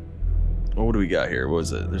 Yeah. Well, what do we got here? What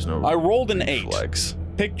was it? There's no. I rolled an 8. reflex.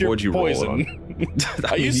 Pick your What'd you poison. roll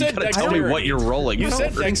it on? You said gotta tell dexterity. me what you're rolling. You for.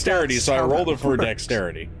 said dexterity, so I how rolled that it for works.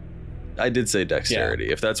 dexterity. I did say dexterity.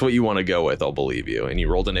 If that's what you want to go with, I'll believe you. And you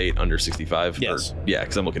rolled an 8 under 65? Yes. Yeah,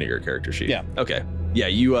 because I'm looking at your character sheet. Yeah. Okay. Yeah,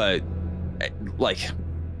 you, like,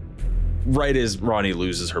 right as Ronnie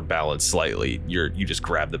loses her balance slightly, you just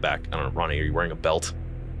grab the back. I don't know, Ronnie, are you wearing a belt?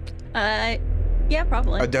 Yeah,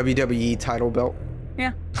 probably. A WWE title belt.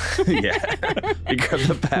 Yeah. Yeah. You grab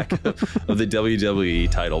the back of the WWE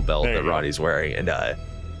title belt There you that go. Ronnie's wearing. And, I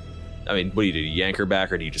mean, what do? You yank her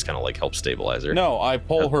back, or do you just kind of, like, help stabilize her? No, I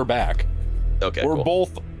pull her back. Okay, We're cool.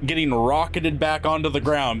 both getting rocketed back onto the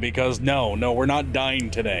ground because no, we're not dying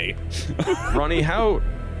today. Ronnie, how...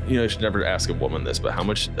 You know, I should never ask a woman this, but how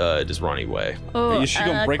much does Ronnie weigh? Oh, Is she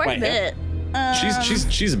gonna break quite my a hip?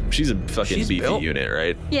 bit. She's a fucking She's beefy built. unit,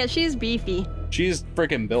 right? Yeah, she's beefy. She's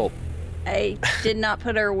freaking built. I did not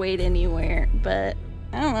put her weight anywhere, but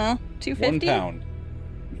I don't know, 250. 1 pound.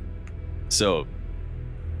 So,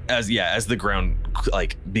 as the ground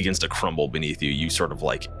like begins to crumble beneath you, you sort of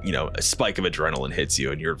like, you know, a spike of adrenaline hits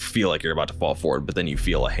you, and you feel like you're about to fall forward, but then you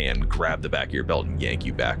feel a hand grab the back of your belt and yank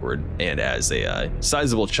you backward. And as a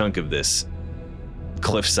sizable chunk of this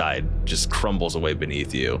cliffside just crumbles away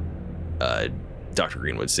beneath you, Dr.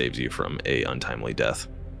 Greenwood saves you from a untimely death,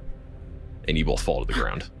 and you both fall to the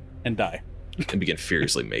ground And die. and begin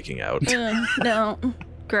furiously making out. No,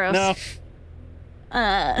 gross.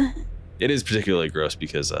 No. It is particularly gross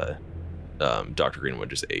because Dr.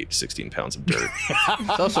 Greenwood just ate 16 pounds of dirt.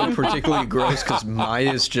 It's also particularly gross because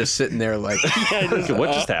Maya's just sitting there like,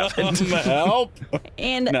 What just happened? Help.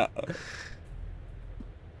 And No.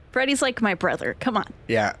 Freddy's like my brother. Come on.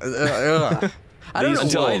 yeah. I don't know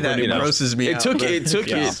Until, why that you know, grosses me It out. took but-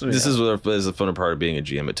 this is the fun part of being a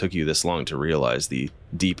GM. It took you this long to realize the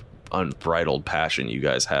deep, unbridled passion you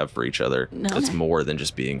guys have for each other. No. It's more than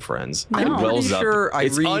just being friends. No. It I'm wells pretty up. sure I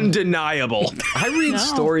It's read- undeniable. I read No.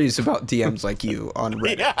 stories about DMs like you on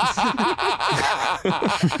Reddit.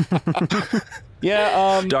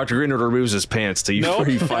 Yeah. Dr. Greenwood removes his pants till you, Nope,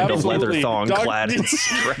 you find a leather absolutely. thong clad in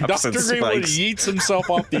straps Dr. and Greenwood spikes. yeets himself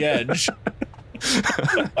off the edge.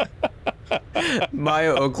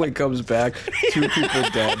 Maya Oakley comes back, 2 people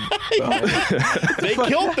dead. They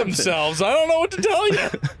killed themselves. I don't know what to tell you.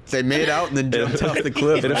 They made out and then jumped off the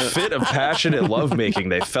cliff. In a fit of passionate lovemaking,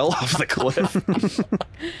 they fell off the cliff.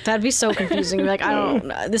 That'd be so confusing. You'd be like, I don't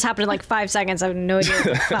know. This happened in like 5 seconds. I have no idea what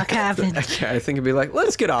the fuck happened. I think it'd be like,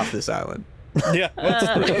 let's get off this island. Yeah.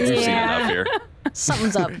 We've seen enough here.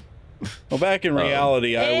 Something's up. Well, back in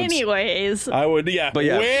reality, Anyways, I would, yeah. But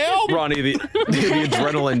yeah, Well, Ronnie, the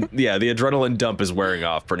adrenaline, the adrenaline dump is wearing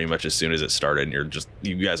off pretty much as soon as it started, and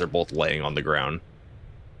you guys are both laying on the ground.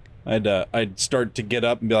 I'd start to get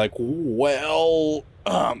up and be like, well,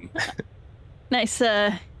 nice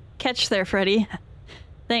catch there, Freddy.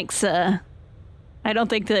 Thanks. I don't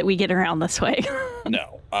think that we get around this way.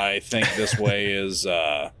 no, I think this way is,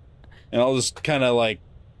 and I'll just kind of like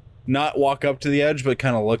not walk up to the edge, but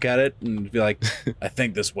kind of look at it and be like, I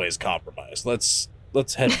think this way is compromised. Let's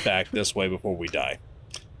head back this way before we die.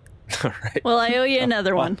 All right. Well, I owe you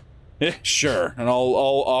another one. Yeah, sure. And I'll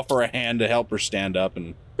offer a hand to help her stand up,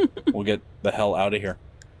 and we'll get the hell out of here.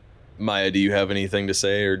 Maya, do you have anything to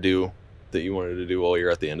say or do that you wanted to do while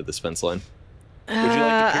you're at the end of this fence line? Would you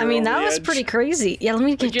like to peer I mean, over that the was edge? pretty crazy. Yeah, let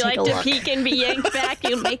me Would you take like a to look. peek and be yanked back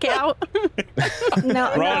and make out?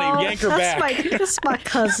 No, Ronnie, no, yank her that's back. that's my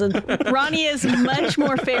cousin. Ronnie is much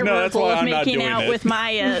more favorable why of I'm not making doing out it. with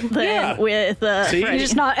Maya than Yeah. with See? You're Freddie.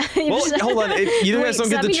 just not. You're Well, just, hold on. You Wait, guys don't does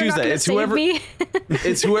get to mean you're choose not that. gonna It's save whoever. me?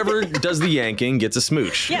 It's whoever does the yanking gets a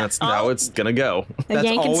smooch. Yeah. That's how it's gonna go. That's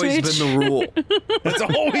yank and always smooch? been the rule. That's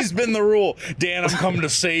always been the rule. Dan, I'm coming to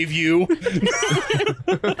save you.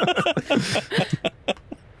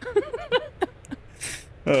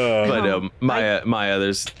 But Maya,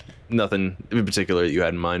 there's nothing in particular that you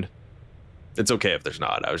had in mind. It's okay if there's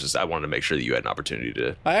not. I wanted to make sure that you had an opportunity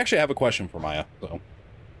to. I actually have a question for Maya.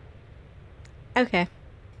 Okay.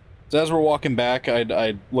 So as we're walking back,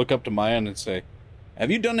 I'd look up to Maya and I'd say,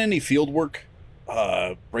 "Have you done any field work?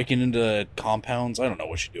 Breaking into compounds? I don't know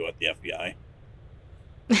what you do at the FBI."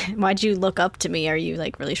 Why'd you look up to me? Are you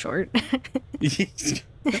like really short?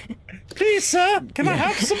 Please, sir, can I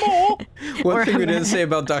have some more? One thing we didn't say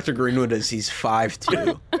about Dr. Greenwood is he's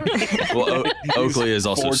 5'2". Well, Oakley is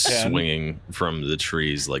also 4'10". swinging from the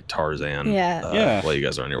trees like Tarzan. Yeah. Yeah. While you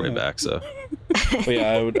guys are on your way back, so But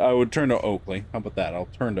yeah, I would turn to Oakley. How about that? I'll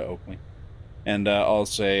turn to Oakley, and I'll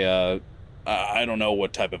say, I don't know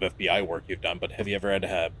what type of FBI work you've done, but have you ever had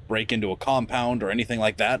to break into a compound or anything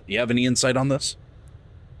like that? Do you have any insight on this?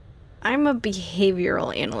 I'm a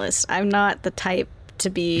behavioral analyst. I'm not the type to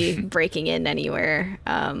be breaking in anywhere.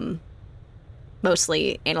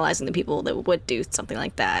 Mostly analyzing the people that would do something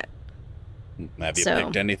like that. Have you So-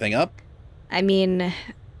 picked anything up? I mean,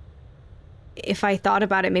 if I thought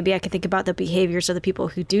about it, maybe I could think about the behaviors of the people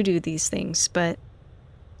who do these things, but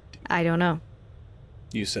I don't know.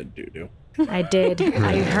 You said doo-doo. I did.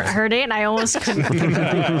 I heard it and I almost couldn't.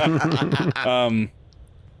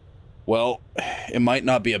 Well, it might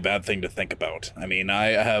not be a bad thing to think about. I mean, I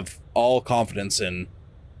have all confidence in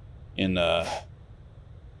Danny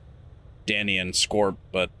and Scorp,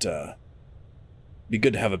 but be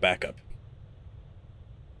good to have a backup.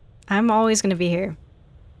 I'm always going to be here.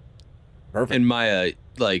 Perfect. and Maya,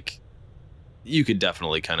 like, you could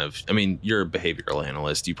definitely kind of. I mean, you're a behavioral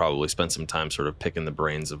analyst. You probably spent some time sort of picking the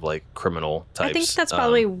brains of like criminal types. I think that's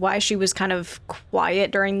probably why she was kind of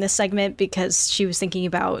quiet during this segment, because she was thinking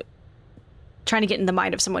about trying to get in the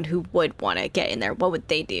mind of someone who would want to get in there. What would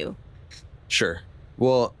they do? Sure.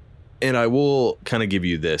 Well, and I will kind of give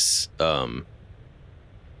you this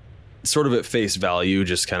sort of at face value,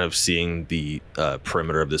 just kind of seeing the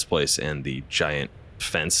perimeter of this place and the giant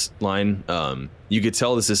fence line. You could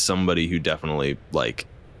tell this is somebody who definitely like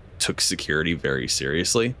took security very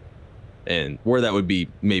seriously. And where that would be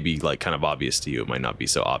maybe like kind of obvious to you, it might not be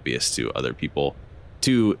so obvious to other people,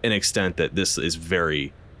 to an extent that this is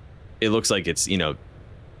very, it looks like it's,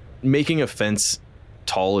 making a fence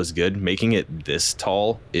tall is good. Making it this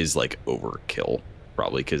tall is like overkill,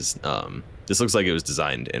 probably, because this looks like it was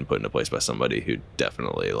designed and put into place by somebody who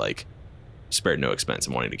definitely like spared no expense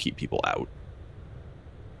in wanting to keep people out.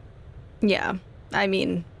 Yeah. I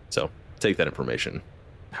mean, So take that information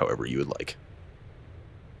however you would like.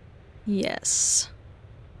 yes.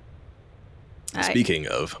 Speaking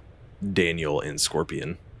of Daniel and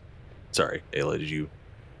Scorpion, sorry, Ayla, did you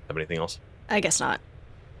have anything else? I guess not.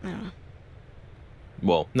 I don't know.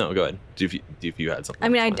 Well, no, go ahead. If you had something. I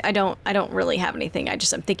mean, that's fine. I don't really have anything. I'm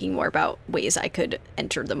thinking more about ways I could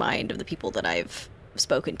enter the mind of the people that I've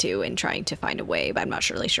spoken to and trying to find a way, but I'm not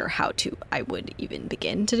really sure how I would even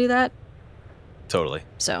begin to do that. Totally.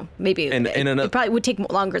 So maybe it probably would take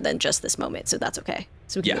longer than just this moment, so that's okay.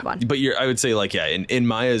 So we can move on. But I would say like, yeah, in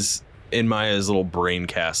Maya's little brain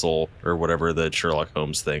castle or whatever the Sherlock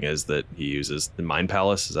Holmes thing is that he uses, the Mind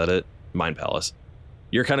Palace, is that it? Mind Palace.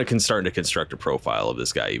 You're kind of starting to construct a profile of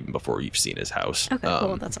this guy even before you've seen his house. Okay,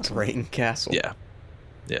 cool. That's awesome. Brain Castle. Yeah,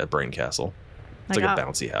 brain castle. It's Like like a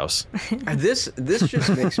bouncy house. This just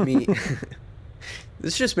makes me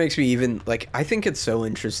this just makes me even like, I think it's so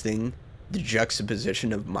interesting, the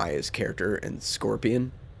juxtaposition of Maya's character and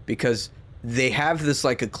Scorpion, because they have this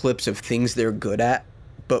like eclipse of things they're good at,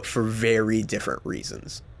 but for very different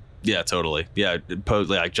reasons. Yeah, totally. Yeah,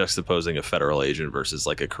 like juxtaposing a federal agent versus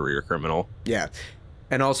like a career criminal. Yeah.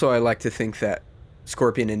 And also I like to think that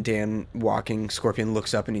Scorpion and Dan walking, Scorpion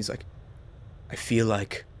looks up and he's like, I feel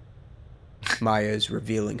like Maya is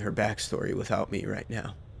revealing her backstory without me right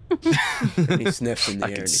now. And he sniffs in the I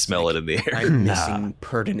air. can and he's smell like, it in the air. I'm missing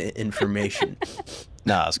pertinent information.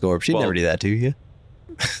 Nah, Scorp, she'd Well- never do that to you.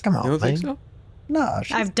 Come on, You don't man. think so? Nah,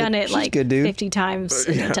 I've done it she's like good, dude. 50 times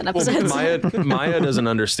in 10 episodes. Maya doesn't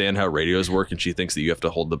understand how radios work, and she thinks that you have to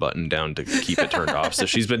hold the button down to keep it turned off. So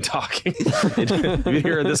she's been talking. You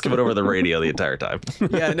hear this coming over the radio the entire time.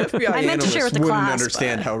 Yeah, an FBI I meant to share analyst with the wouldn't class,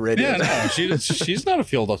 understand but- how radio. Yeah, no, she's not a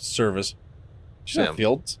field service. She's not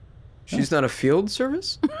fields. She's not a field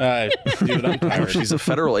service. Dude, I'm tired. She's a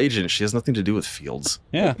federal agent. She has nothing to do with fields.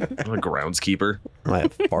 Yeah, I'm a groundskeeper. Am I a You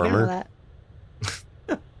know farmer?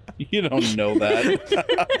 that. you don't know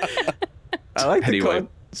that. I like Anyway.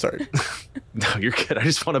 Sorry. No, you're good. I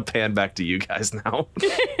just want to pan back to you guys now.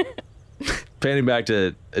 Panning back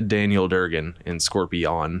to Daniel Durgan and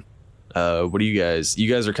Scorpion. What do you guys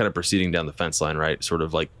are kind of proceeding down the fence line, right? Sort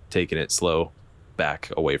of like taking it slow back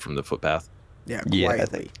away from the footpath. Yeah, Yeah,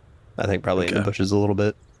 quietly. I think probably in the Okay. bushes a little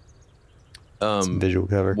bit. Some visual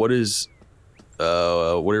cover. What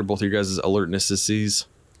are both of your guys' alertnesses?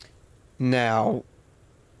 Now,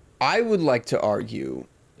 I would like to argue,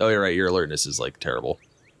 Oh, you're right. Your alertness is like terrible.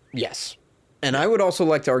 yes. And I would also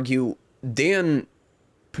like to argue Dan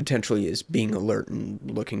potentially is being alert and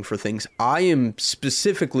looking for things. I am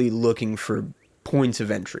specifically looking for points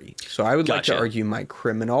of entry. So I would like to Gotcha. argue my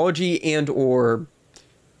criminology and or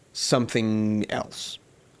something else.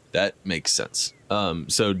 That makes sense.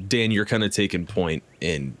 So Dan, you're kind of taking point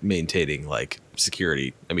in maintaining like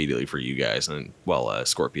security immediately for you guys, and while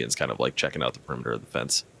Scorpion's kind of like checking out the perimeter of the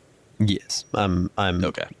fence. Yes, I'm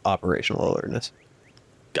Okay. operational alertness.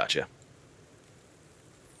 Gotcha.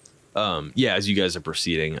 Yeah, as you guys are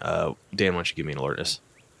proceeding, Dan, why don't you give me an alertness?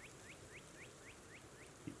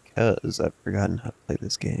 Because I've forgotten how to play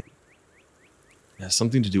this game. Yeah,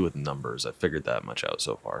 something to do with numbers. I figured that much out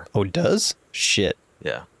so far. Oh, it does? Shit.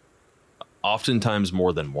 Yeah. Oftentimes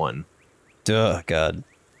more than one. Duh, God.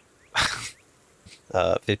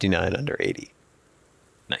 59 under 80.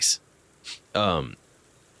 Nice. Excellent.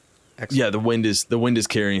 Yeah, the wind is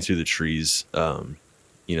carrying through the trees.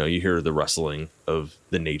 You hear the rustling of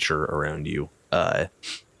the nature around you.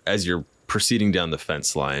 As you're proceeding down the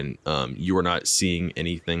fence line, you are not seeing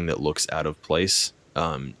anything that looks out of place.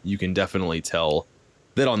 You can definitely tell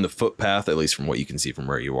that on the footpath, at least from what you can see from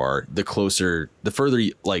where you are, the further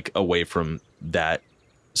like away from that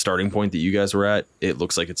starting point that you guys were at, it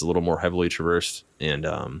looks like it's a little more heavily traversed, and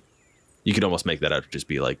you could almost make that out to just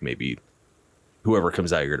be like maybe whoever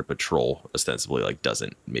comes out here to patrol ostensibly like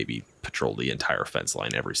doesn't maybe patrol the entire fence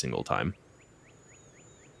line every single time,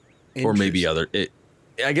 or maybe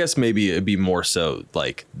I guess maybe it'd be more so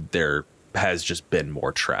like there has just been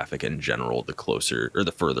more traffic in general the closer or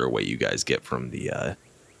the further away you guys get from the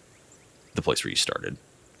place where you started.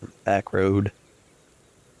 Back road.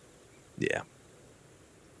 Yeah.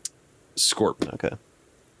 Scorp. Okay.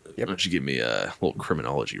 Why don't you give me a little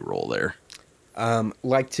criminology roll there?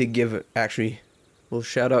 Like to give actually a little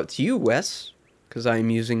shout out to you, Wes, because I am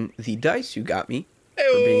using the dice you got me for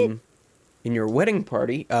being in your wedding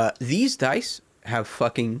party. These dice have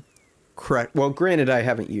fucking well, granted, I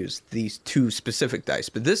haven't used these two specific dice,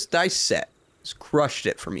 but this dice set has crushed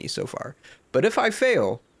it for me so far. But if I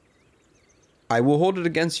fail, I will hold it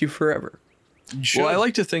against you forever. Well, I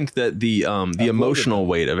like to think that the emotional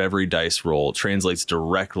weight of every dice roll translates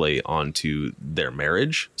directly onto their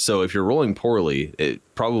marriage. So if you're rolling poorly, it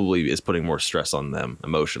probably is putting more stress on them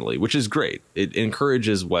emotionally, which is great. It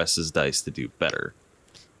encourages Wes's dice to do better.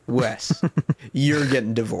 Wes, you're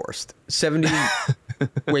getting divorced. 70.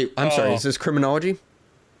 Wait, I'm sorry. Is this criminology?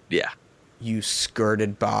 Yeah. You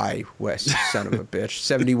skirted by, Wes, you son of a bitch.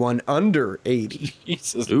 71 under 80.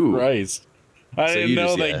 Jesus Ooh. Christ. I So didn't you know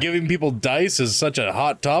just- that yeah. giving people dice is such a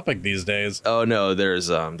hot topic these days. Oh no, there's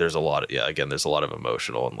a lot of there's a lot of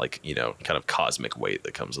emotional and kind of cosmic weight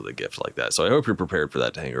that comes with a gift like that. So I hope you're prepared for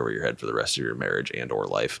that to hang over your head for the rest of your marriage and or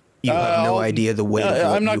life. You have no idea the weight of what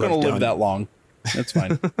I'm not you going have to live done. that long. That's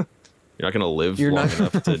fine. You're not going to live You're long not-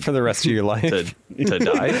 enough to For the rest of your life. to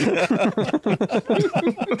die.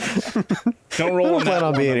 Don't roll on I plan that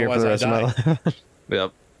on one, being here for the otherwise rest of my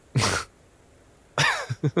Yep.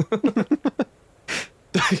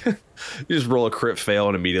 You just roll a crit fail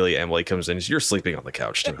and immediately Emily comes in. You're sleeping on the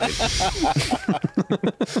couch tonight.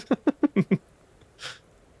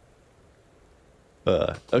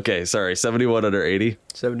 Okay, sorry. 71 under 80.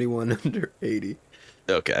 71 under 80.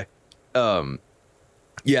 Okay.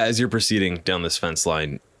 Yeah, as you're proceeding down this fence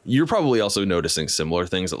line, you're probably also noticing similar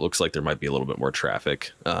things. It looks like there might be a little bit more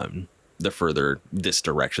traffic. The further this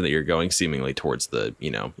direction that you're going, seemingly towards the,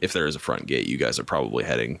 if there is a front gate, you guys are probably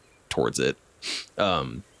heading towards it.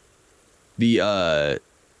 The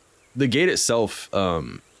gate itself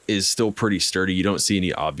is still pretty sturdy. You don't see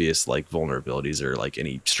any obvious like vulnerabilities or like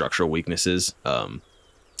any structural weaknesses.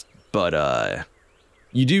 But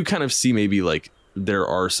you do kind of see maybe like there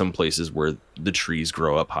are some places where the trees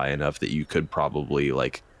grow up high enough that you could probably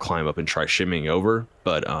like climb up and try shimmying over,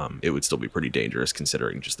 but it would still be pretty dangerous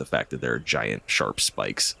considering just the fact that there are giant sharp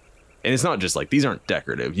spikes. And it's not just like, these aren't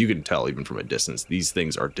decorative. You can tell even from a distance, these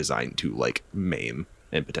things are designed to like maim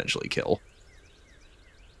and potentially kill.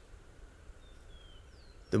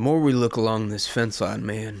 The more we look along this fence line,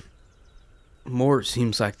 man, the more it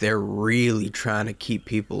seems like they're really trying to keep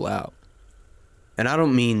people out. And I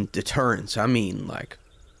don't mean deterrence, I mean like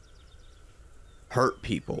hurt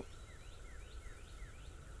people.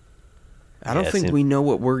 I don't think we know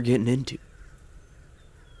what we're getting into.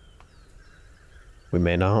 We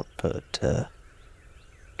may not, but I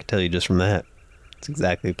can tell you just from that, it's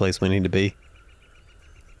exactly the place we need to be.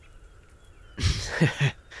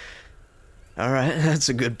 All right, that's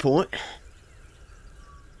a good point.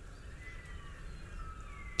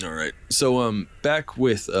 All right. So back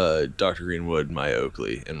with Dr. Greenwood, Maya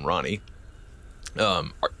Oakley, and Ronnie.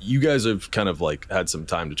 You guys have kind of like had some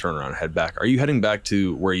time to turn around and head back. Are you heading back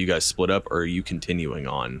to where you guys split up, or are you continuing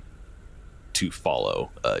on to follow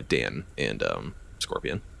Dan and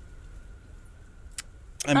Scorpion?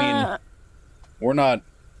 I mean, we're not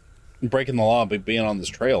breaking the law by being on this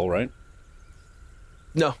trail, right?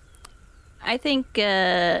 No. I think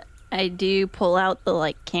I do pull out the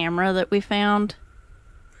like camera that we found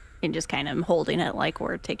and just kind of holding it like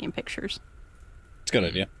we're taking pictures. It's a good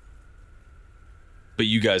idea. But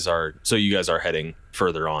you guys are heading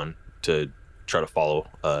further on to try to follow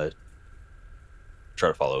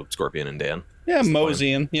Scorpion and Dan. Yeah,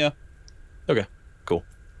 moseying. Yeah. Okay, cool.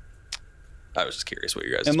 I was just curious what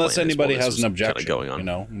you guys. Unless anybody has an objection, going on. you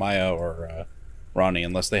know, Maya or Ronnie,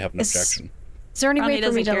 unless they have an objection. Is there any Ronnie way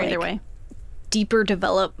for me to doesn't care either like way. deeper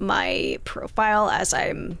develop my profile as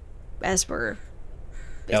time goes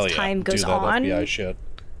Do that on? FBI shit.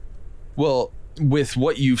 Well, with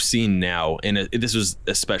what you've seen now, and this was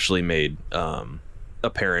especially made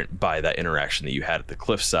apparent by that interaction that you had at the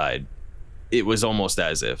cliffside, it was almost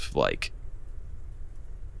as if like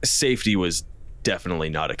safety was definitely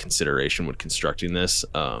not a consideration when constructing this.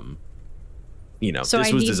 You know, so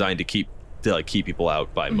this was designed to keep people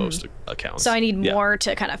out by most accounts. So I need more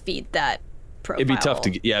to kind of feed that profile.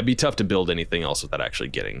 It'd be tough to build anything else without actually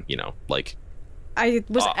getting, you know, like I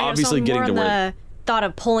was obviously getting to where the thought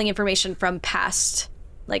of pulling information from past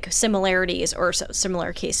like similarities or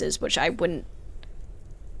similar cases, which I wouldn't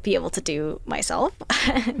be able to do myself.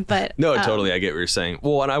 But no, totally, I get what you're saying.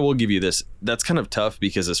 Well, and I will give you this. That's kind of tough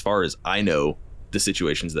because as far as I know, the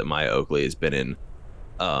situations that Maya Oakley has been in,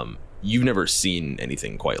 you've never seen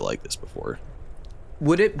anything quite like this before.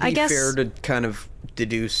 Would it be fair to kind of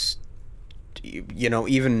deduce, you know,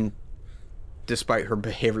 even despite her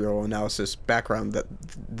behavioral analysis background, that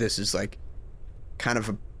this is like kind of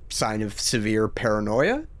a sign of severe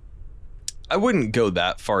paranoia? I wouldn't go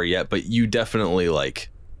that far yet, but you definitely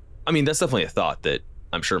that's definitely a thought that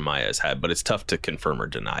I'm sure Maya has had, but it's tough to confirm or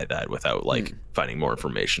deny that without finding more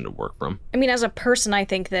information to work from. I mean, as a person, I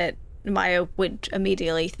think that Maya would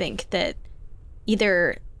immediately think that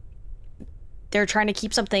either they're trying to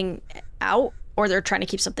keep something out or they're trying to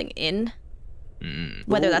keep something in.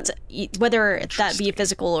 Whether that be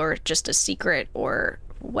physical or just a secret or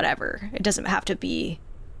whatever. It doesn't have to be,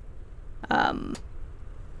 a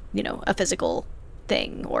physical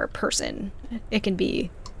thing or person. It can be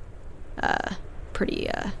pretty,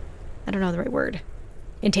 I don't know the right word,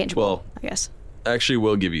 intangible, well, I guess. Actually,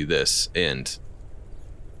 we'll give you this, and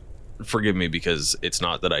forgive me because it's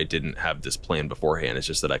not that I didn't have this plan beforehand. It's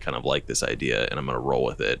just that I kind of like this idea and I'm going to roll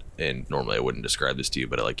with it. And normally I wouldn't describe this to you,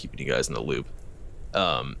 but I like keeping you guys in the loop.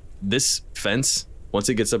 This fence, once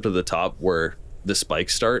it gets up to the top where the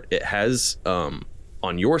spikes start, it has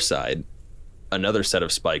on your side another set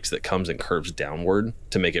of spikes that comes and curves downward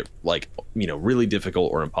to make it really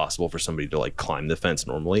difficult or impossible for somebody to climb the fence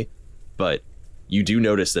normally. But you do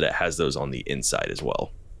notice that it has those on the inside as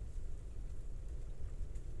well.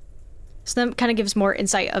 So that kind of gives more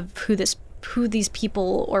insight of who these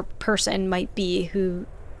people or person might be who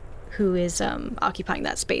is occupying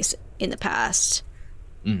that space in the past.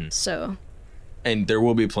 Mm-hmm. So, and there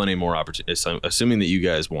will be plenty more opportunities. So assuming that you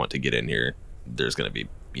guys want to get in here, there's going to be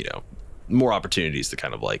more opportunities to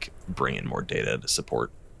kind of bring in more data to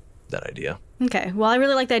support that idea. Okay. Well, I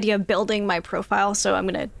really like the idea of building my profile, so I'm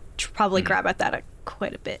going to probably grab at that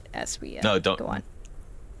quite a bit as we go on.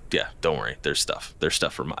 Yeah, don't worry. There's stuff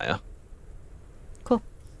for Maya. Cool.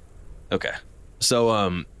 Okay.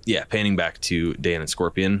 So, panning back to Dan and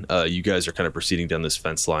Scorpion, you guys are kind of proceeding down this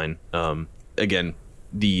fence line. Again,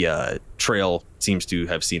 the trail seems to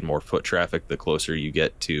have seen more foot traffic the closer you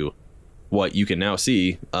get to what you can now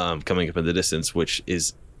see coming up in the distance, which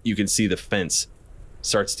is you can see the fence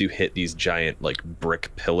starts to hit these giant like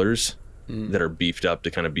brick pillars that are beefed up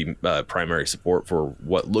to kind of be primary support for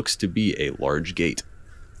what looks to be a large gate.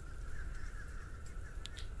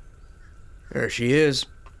 There she is.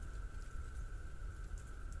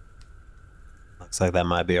 Looks like that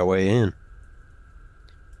might be our way in.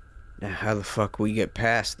 Now, how the fuck we get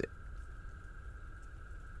past it?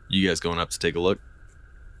 You guys going up to take a look?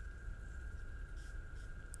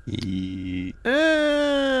 I'm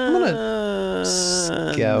gonna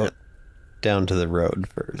scout down to the road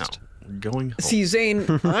first. No, we're going home. See, Zane,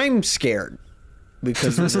 I'm scared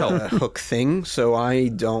because of the hook thing, so I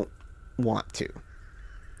don't want to.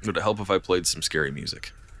 Would it help if I played some scary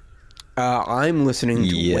music? I'm listening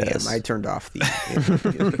to Yes. Wham. I turned off the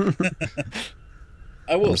music.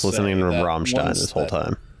 I I will was listening say to that Rammstein once this whole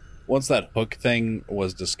time. Once that hook thing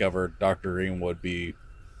was discovered, Dr. Green would be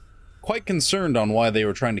quite concerned on why they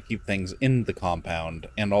were trying to keep things in the compound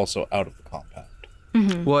and also out of the compound.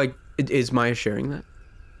 Well, is Maya sharing that?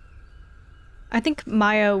 I think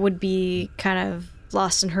Maya would be kind of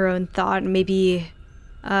lost in her own thought. Maybe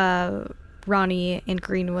Ronnie and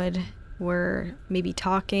Greenwood were maybe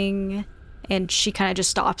talking, and she kind of just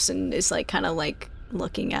stops and is like kind of like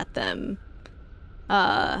looking at them.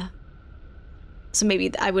 So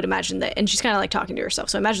maybe I would imagine that, and she's kind of like talking to herself.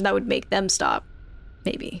 So I imagine that would make them stop,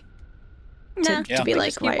 maybe. Nah, To be we like,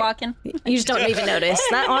 just keep why- walking. You just don't even notice.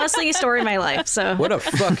 That honestly is a story of my life. So What a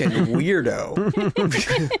fucking weirdo.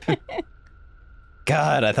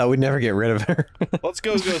 God, I thought we'd never get rid of her. Let's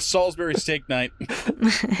go to Salisbury steak night. it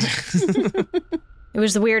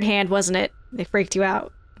was the weird hand, wasn't it? They freaked you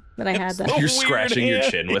out that I had that. You're weird scratching your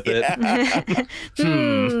hand. chin with it.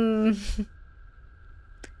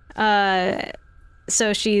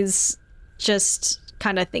 So she's just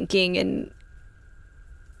kind of thinking and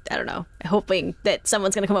I don't know, hoping that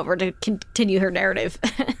someone's going to come over to continue her narrative.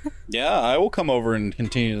 Yeah, I will come over and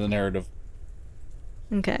continue the narrative.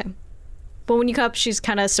 Okay. But when you come up, she's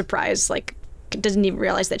kind of surprised, like, doesn't even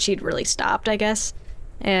realize that she'd really stopped, I guess.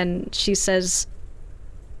 And she says,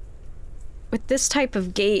 with this type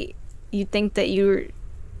of gate, you'd think that you're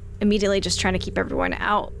immediately just trying to keep everyone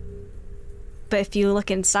out. But if you look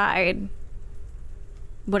inside,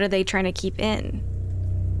 what are they trying to keep in?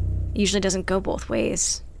 It usually doesn't go both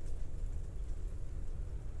ways.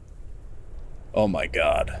 Oh my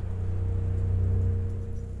god.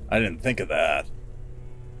 I didn't think of that.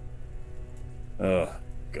 Oh,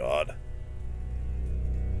 God.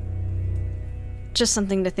 Just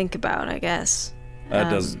something to think about, I guess. That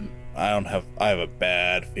doesn't... I have a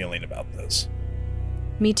bad feeling about this.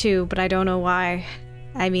 Me too, but I don't know why.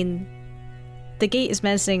 I mean, the gate is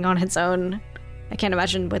menacing on its own. I can't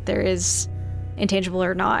imagine what there is, intangible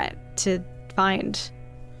or not, to find.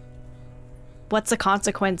 What's the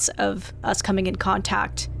consequence of us coming in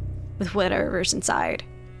contact with whatever's inside?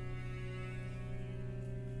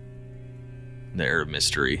 The air of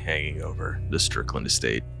mystery hanging over the Strickland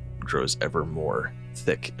estate grows ever more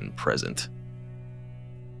thick and present.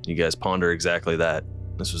 You guys ponder exactly that.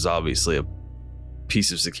 This was obviously a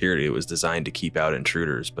piece of security. It was designed to keep out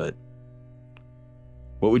intruders, but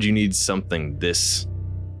what would you need something this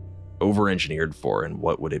over-engineered for, and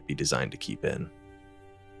what would it be designed to keep in?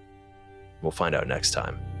 We'll find out next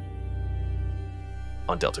time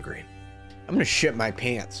on Delta Green. I'm gonna shit my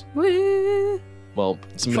pants. Woo! Well,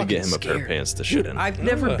 somebody get Fucking him a pair of scared. pants to shit in. I've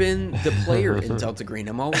never been the player in Delta Green.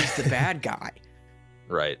 I'm always the bad guy.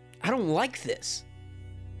 Right. I don't like this.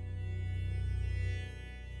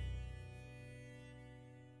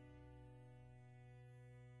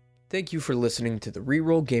 Thank you for listening to the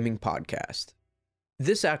Reroll Gaming Podcast.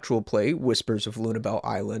 This actual play, Whispers of Lunabell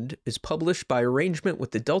Island, is published by arrangement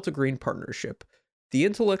with the Delta Green Partnership. The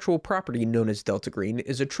intellectual property known as Delta Green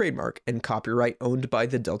is a trademark and copyright owned by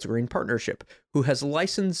the Delta Green Partnership, who has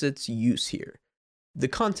licensed its use here. The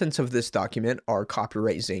contents of this document are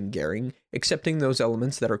copyright Zane Gehring, excepting those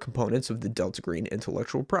elements that are components of the Delta Green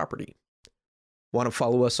intellectual property. Want to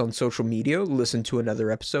follow us on social media, listen to another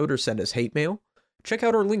episode, or send us hate mail? Check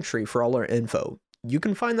out our link tree for all our info. You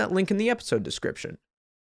can find that link in the episode description.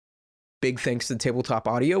 Big thanks to Tabletop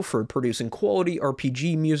Audio for producing quality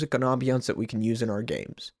RPG music and ambiance that we can use in our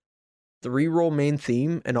games. The Reroll main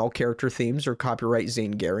theme and all character themes are copyright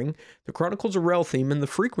Zane Gehring. The Chronicles of Rel theme and the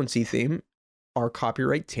Frequency theme are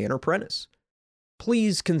copyright Tanner Prentice.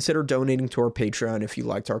 Please consider donating to our Patreon if you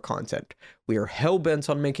liked our content. We are hell-bent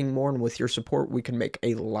on making more, and with your support, we can make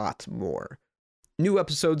a lot more. New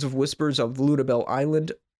episodes of Whispers of Lunabell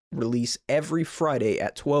Island release every Friday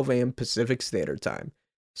at 12 a.m. Pacific Standard Time.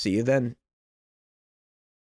 See you then.